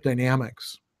 relationship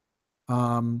dynamics.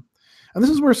 And this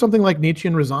is where something like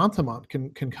Nietzschean ressentiment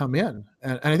can come in.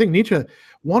 And I think Nietzsche,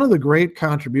 one of the great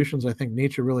contributions I think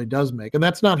Nietzsche really does make, and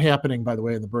that's not happening, by the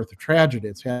way, in The Birth of Tragedy,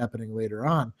 it's happening later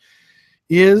on,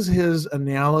 is his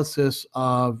analysis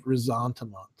of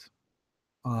ressentiment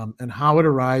and how it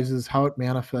arises, how it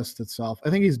manifests itself. I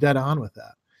think he's dead on with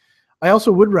that. I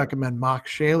also would recommend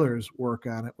Max Scheler's work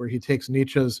on it, where he takes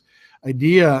Nietzsche's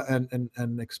idea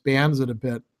and expands it a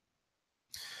bit.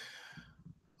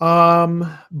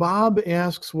 Bob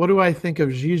asks, what do I think of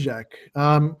Zizek?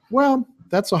 Well,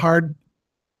 that's a hard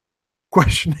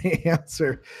question to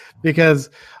answer, because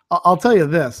I'll tell you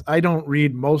this, I don't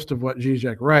read most of what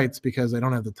Zizek writes because I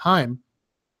don't have the time.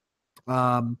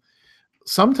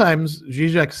 Sometimes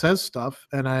Zizek says stuff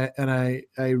and I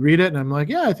read it and I'm like,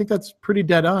 yeah, I think that's pretty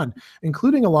dead on,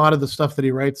 including a lot of the stuff that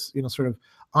he writes, sort of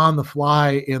on the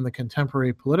fly in the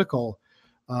contemporary political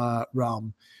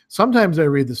realm. Sometimes I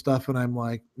read the stuff and I'm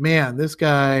like, man, this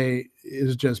guy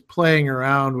is just playing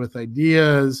around with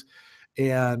ideas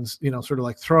and, sort of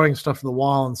like throwing stuff to the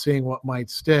wall and seeing what might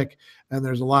stick. And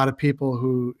there's a lot of people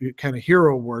who kind of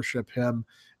hero worship him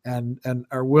and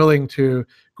are willing to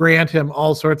grant him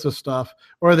all sorts of stuff,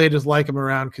 or they just like him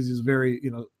around because he's a very,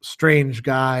 strange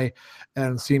guy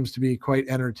and seems to be quite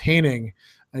entertaining.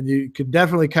 And you can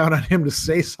definitely count on him to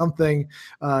say something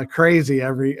crazy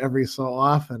every so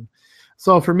often.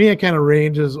 So for me, it kind of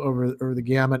ranges over the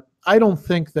gamut. I don't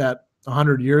think that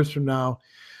 100 years from now,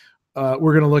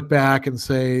 we're going to look back and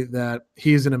say that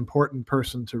he's an important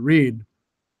person to read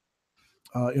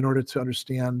in order to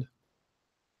understand,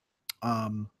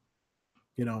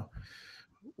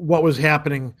 what was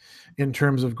happening in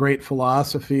terms of great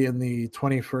philosophy in the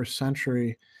 21st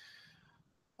century.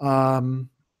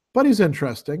 But he's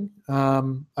interesting.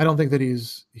 I don't think that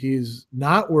he's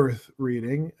not worth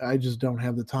reading. I just don't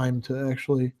have the time to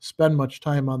actually spend much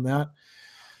time on that.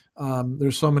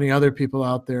 There's so many other people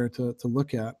out there to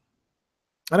look at.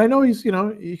 And I know he's,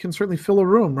 he can certainly fill a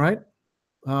room, right?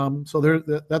 So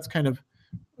that's kind of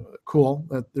cool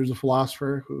that there's a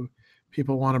philosopher who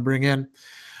people want to bring in.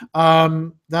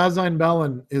 Dasein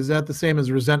Bellin, is that the same as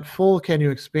resentful? Can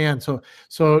you expand? So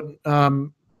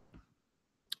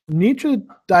Nietzsche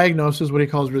diagnoses what he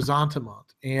calls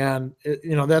ressentiment, And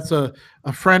that's a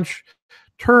French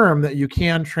term that you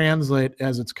can translate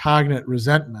as its cognate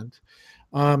resentment.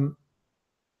 There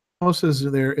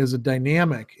is a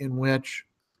dynamic in which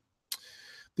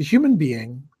the human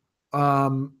being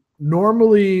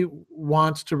normally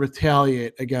wants to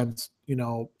retaliate against,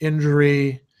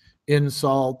 injury,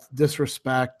 insult,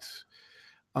 disrespect,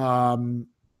 and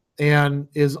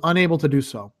is unable to do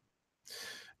so.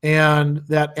 And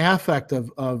that affect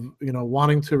of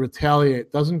wanting to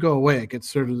retaliate doesn't go away. It gets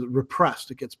sort of repressed.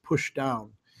 It gets pushed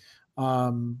down.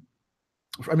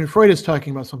 Freud is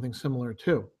talking about something similar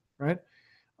too, right?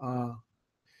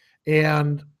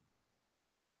 And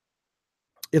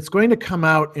it's going to come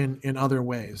out in other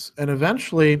ways. And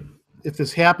eventually, if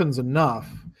this happens enough,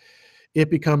 it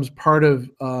becomes part of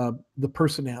the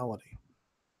personality,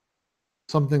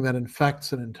 something that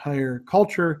infects an entire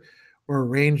culture or a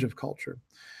range of culture.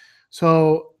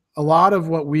 So a lot of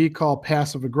what we call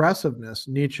passive aggressiveness,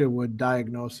 Nietzsche would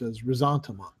diagnose as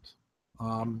ressentiment.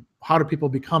 How do people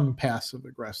become passive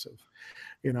aggressive?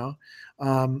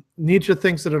 Nietzsche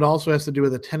thinks that it also has to do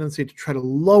with a tendency to try to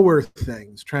lower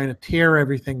things, trying to tear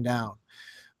everything down.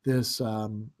 This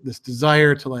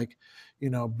desire to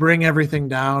bring everything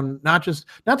down, not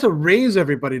to raise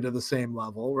everybody to the same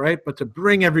level, right? But to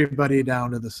bring everybody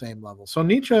down to the same level. So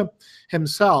Nietzsche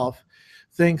himself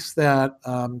thinks that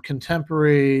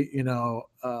contemporary,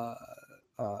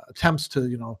 attempts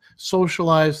to,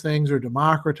 socialize things or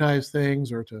democratize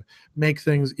things or to make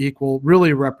things equal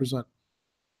really represent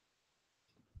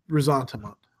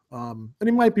ressentiment. And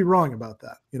he might be wrong about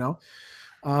that,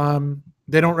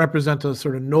 they don't represent a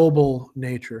sort of noble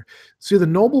nature. See, the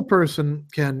noble person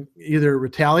can either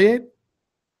retaliate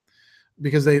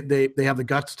because they have the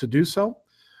guts to do so,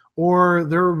 or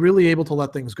they're really able to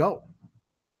let things go.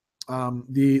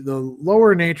 The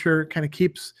lower nature kind of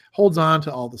holds on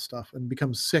to all the stuff and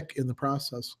becomes sick in the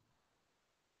process.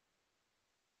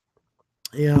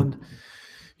 And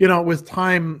with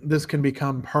time, this can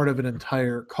become part of an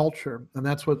entire culture. And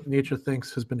that's what Nietzsche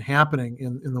thinks has been happening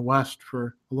in the West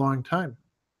for a long time.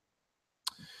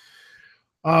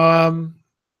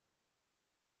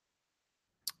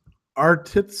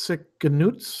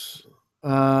 Artitzigenutz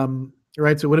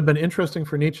writes, it would have been interesting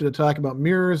for Nietzsche to talk about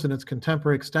mirrors and its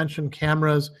contemporary extension,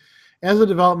 cameras, as a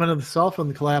development of the self and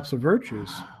the collapse of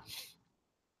virtues.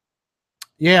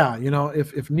 Yeah,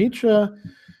 if Nietzsche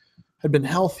had been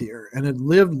healthier and had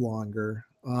lived longer,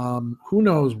 who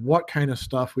knows what kind of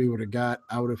stuff we would have got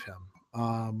out of him.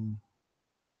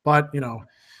 But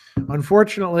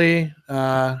unfortunately,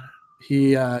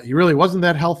 he really wasn't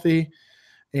that healthy,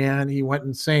 and he went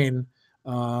insane,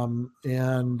 and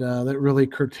that really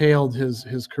curtailed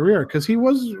his career, because he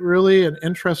was really an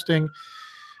interesting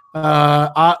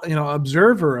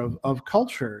observer of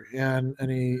culture, and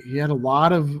he had a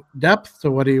lot of depth to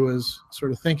what he was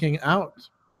sort of thinking out.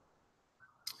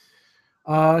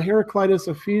 Heraclitus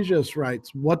Ephesius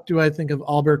writes, what do I think of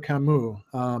Albert Camus?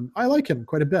 I like him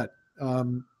quite a bit.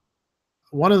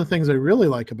 One of the things I really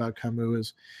like about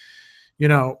Camus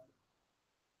is,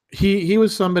 he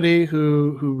was somebody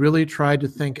who really tried to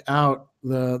think out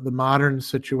the modern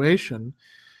situation.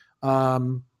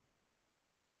 And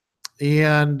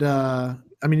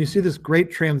you see this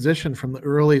great transition from the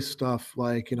early stuff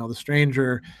like, The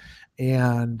Stranger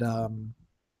and, the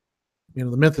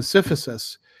Myth of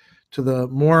Sisyphus, to the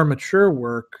more mature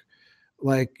work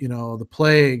like, The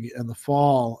Plague and The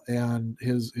Fall, and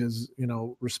his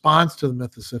response to the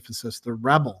Myth of Sisyphus, The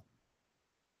Rebel.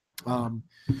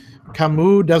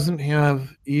 Camus doesn't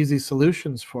have easy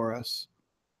solutions for us,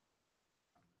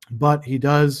 but he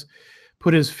does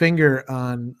put his finger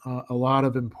on a lot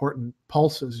of important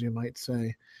pulses, you might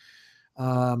say.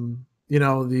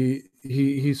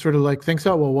 He sort of thinks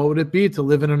out, well, what would it be to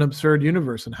live in an absurd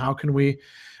universe, and how can we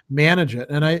manage it?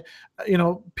 And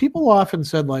people often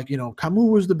said Camus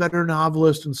was the better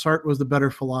novelist and Sartre was the better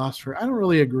philosopher. I don't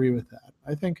really agree with that.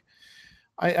 I think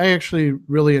I actually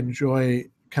really enjoy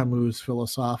Camus'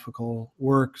 philosophical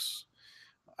works.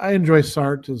 I enjoy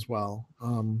Sartre as well.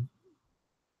 And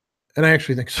I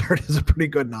actually think Sartre is a pretty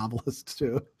good novelist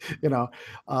too,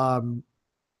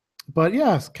 But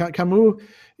yes, Camus,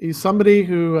 he's somebody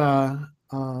who,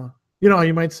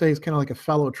 you might say he's kind of like a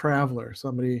fellow traveler,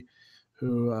 somebody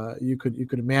who you could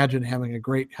imagine having a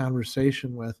great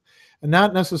conversation with, and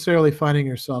not necessarily finding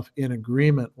yourself in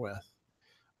agreement with,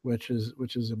 which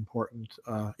is important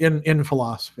in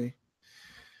philosophy.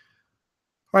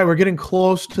 All right, we're getting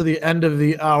close to the end of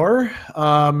the hour.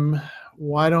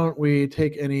 Why don't we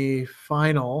take any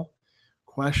final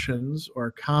questions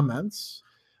or comments?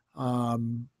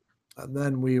 And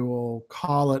then we will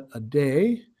call it a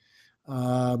day.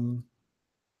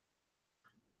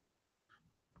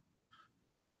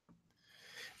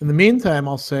 In the meantime,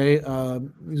 I'll say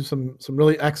some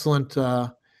really excellent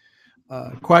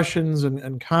questions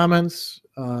and comments,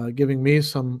 giving me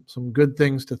some good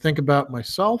things to think about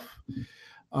myself.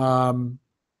 I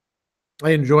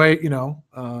enjoy,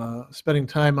 spending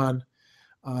time on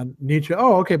Nietzsche.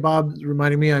 Oh, okay, Bob's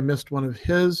reminding me I missed one of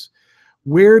his.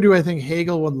 Where do I think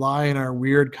Hegel would lie in our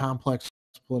weird, complex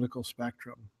political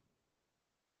spectrum?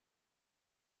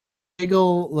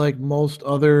 Hegel, like most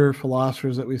other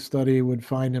philosophers that we study, would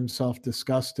find himself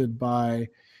disgusted by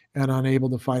and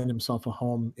unable to find himself a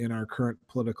home in our current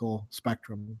political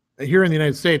spectrum. Here in the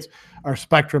United States, our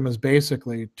spectrum is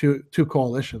basically two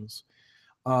coalitions,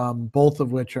 both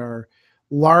of which are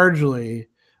largely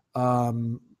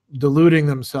deluding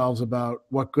themselves about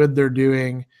what good they're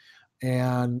doing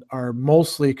and are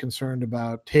mostly concerned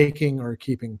about taking or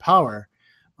keeping power.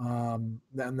 And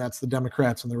that's the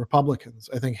Democrats and the Republicans.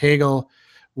 I think Hegel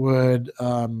would,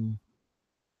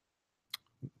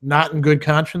 not in good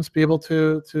conscience, be able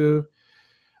to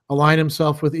align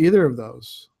himself with either of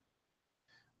those.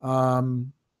 I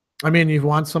mean, you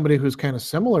want somebody who's kind of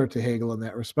similar to Hegel in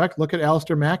that respect. Look at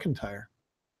Alistair McIntyre,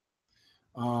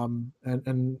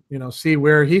 and see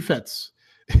where he fits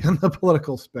in the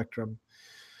political spectrum.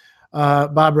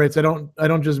 Bob writes, I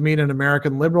don't just mean in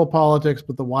American liberal politics,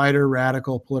 but the wider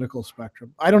radical political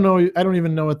spectrum. I don't know. I don't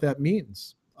even know what that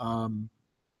means.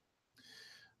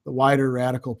 The wider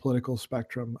radical political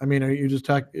spectrum. I mean, are you just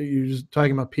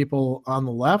talking about people on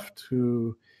the left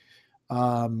who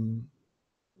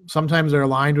sometimes they're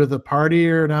aligned with a party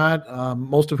or not,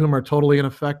 most of whom are totally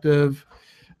ineffective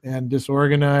and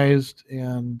disorganized.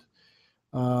 And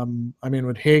I mean,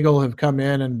 would Hegel have come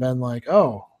in and been like,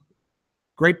 oh,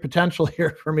 great potential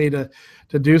here for me to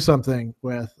do something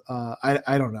with?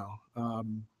 I don't know.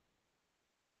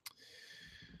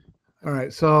 All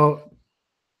right, so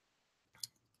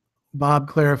Bob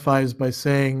clarifies by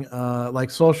saying, like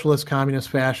socialists, communists,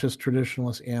 fascists,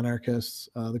 traditionalists, anarchists,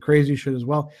 the crazy shit as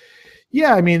well.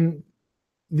 Yeah, I mean,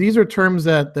 these are terms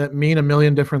that mean a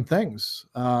million different things.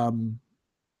 But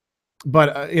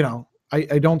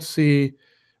I don't see,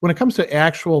 when it comes to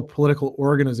actual political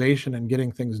organization and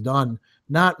getting things done,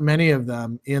 not many of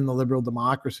them in the liberal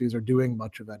democracies are doing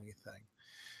much of anything.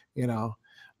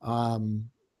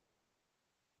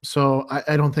 So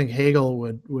I don't think Hegel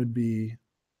would be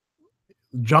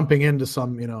jumping into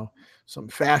some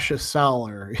fascist cell,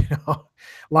 or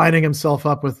lining himself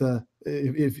up with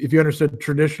if you understood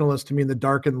traditionalist to mean the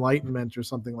dark enlightenment or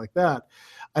something like that.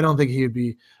 I don't think he would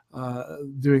be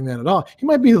doing that at all. He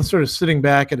might be sort of sitting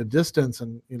back at a distance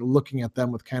and looking at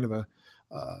them with kind of a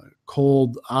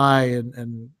cold eye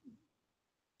and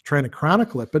trying to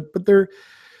chronicle it, but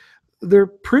they're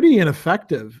pretty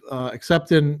ineffective,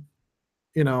 except in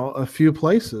a few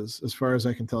places, as far as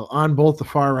I can tell, on both the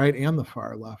far right and the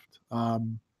far left.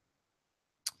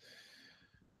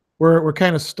 We're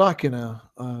kind of stuck in a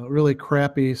really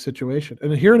crappy situation.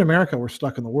 And here in America, we're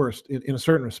stuck in the worst in a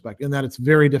certain respect, in that it's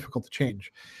very difficult to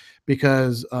change,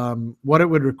 because what it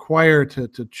would require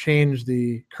to change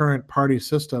the current party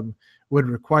system would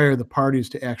require the parties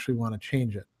to actually want to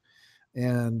change it.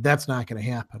 And that's not going to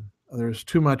happen. There's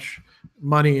too much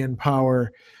money and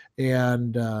power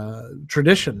and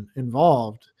tradition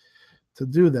involved to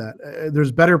do that.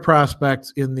 There's better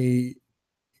prospects you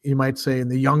might say, in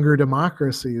the younger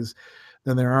democracies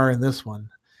than there are in this one.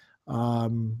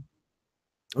 Well,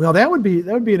 that would be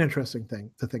an interesting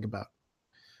thing to think about.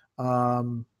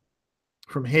 From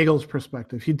Hegel's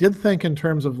perspective, he did think in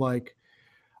terms of like,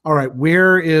 all right,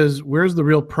 where's the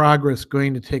real progress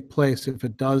going to take place? If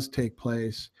it does take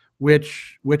place,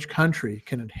 which country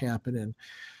can it happen in?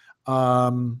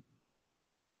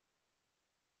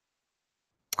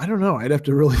 I don't know. I'd have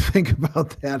to really think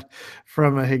about that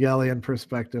from a Hegelian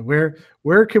perspective. Where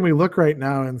can we look right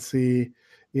now and see,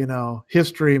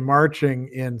 history marching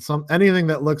in anything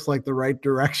that looks like the right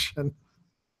direction?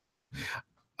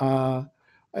 I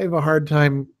have a hard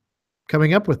time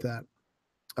coming up with that,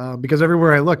 because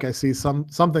everywhere I look, I see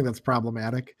something that's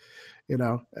problematic.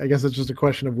 I guess it's just a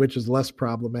question of which is less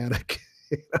problematic.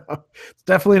 It's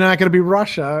definitely not going to be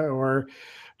Russia or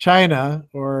China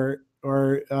or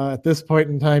at this point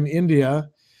in time, India.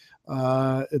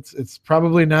 It's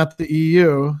probably not the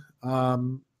EU.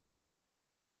 I'm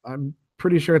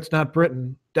pretty sure it's not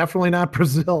Britain. Definitely not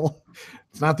Brazil.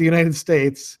 It's not the United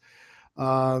States.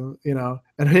 And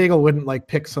Hegel wouldn't like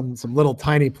pick some little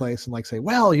tiny place and like say,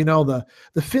 well, the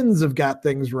Finns have got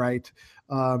things right,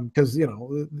 because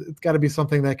it's got to be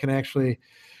something that can actually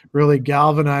really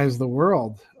galvanize the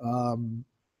world.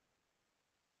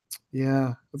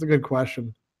 Yeah, that's a good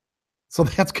question. So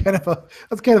that's kind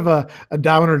of a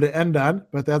downer to end on,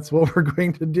 but that's what we're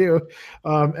going to do.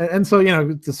 And so,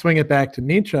 to swing it back to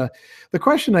Nietzsche, the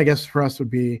question, I guess, for us would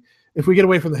be, if we get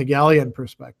away from the Hegelian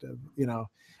perspective,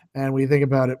 and we think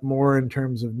about it more in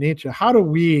terms of Nietzsche, how do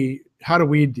we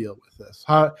deal with this?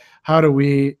 How do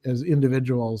we as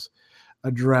individuals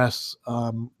address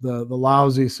the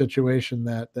lousy situation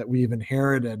that we've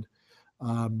inherited?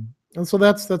 And so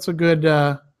that's a good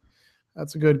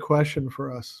question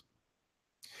for us.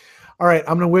 All right,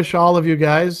 I'm going to wish all of you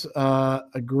guys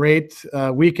a great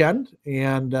weekend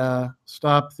and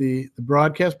stop the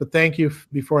broadcast. But thank you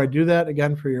before I do that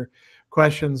again for your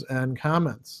questions and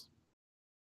comments.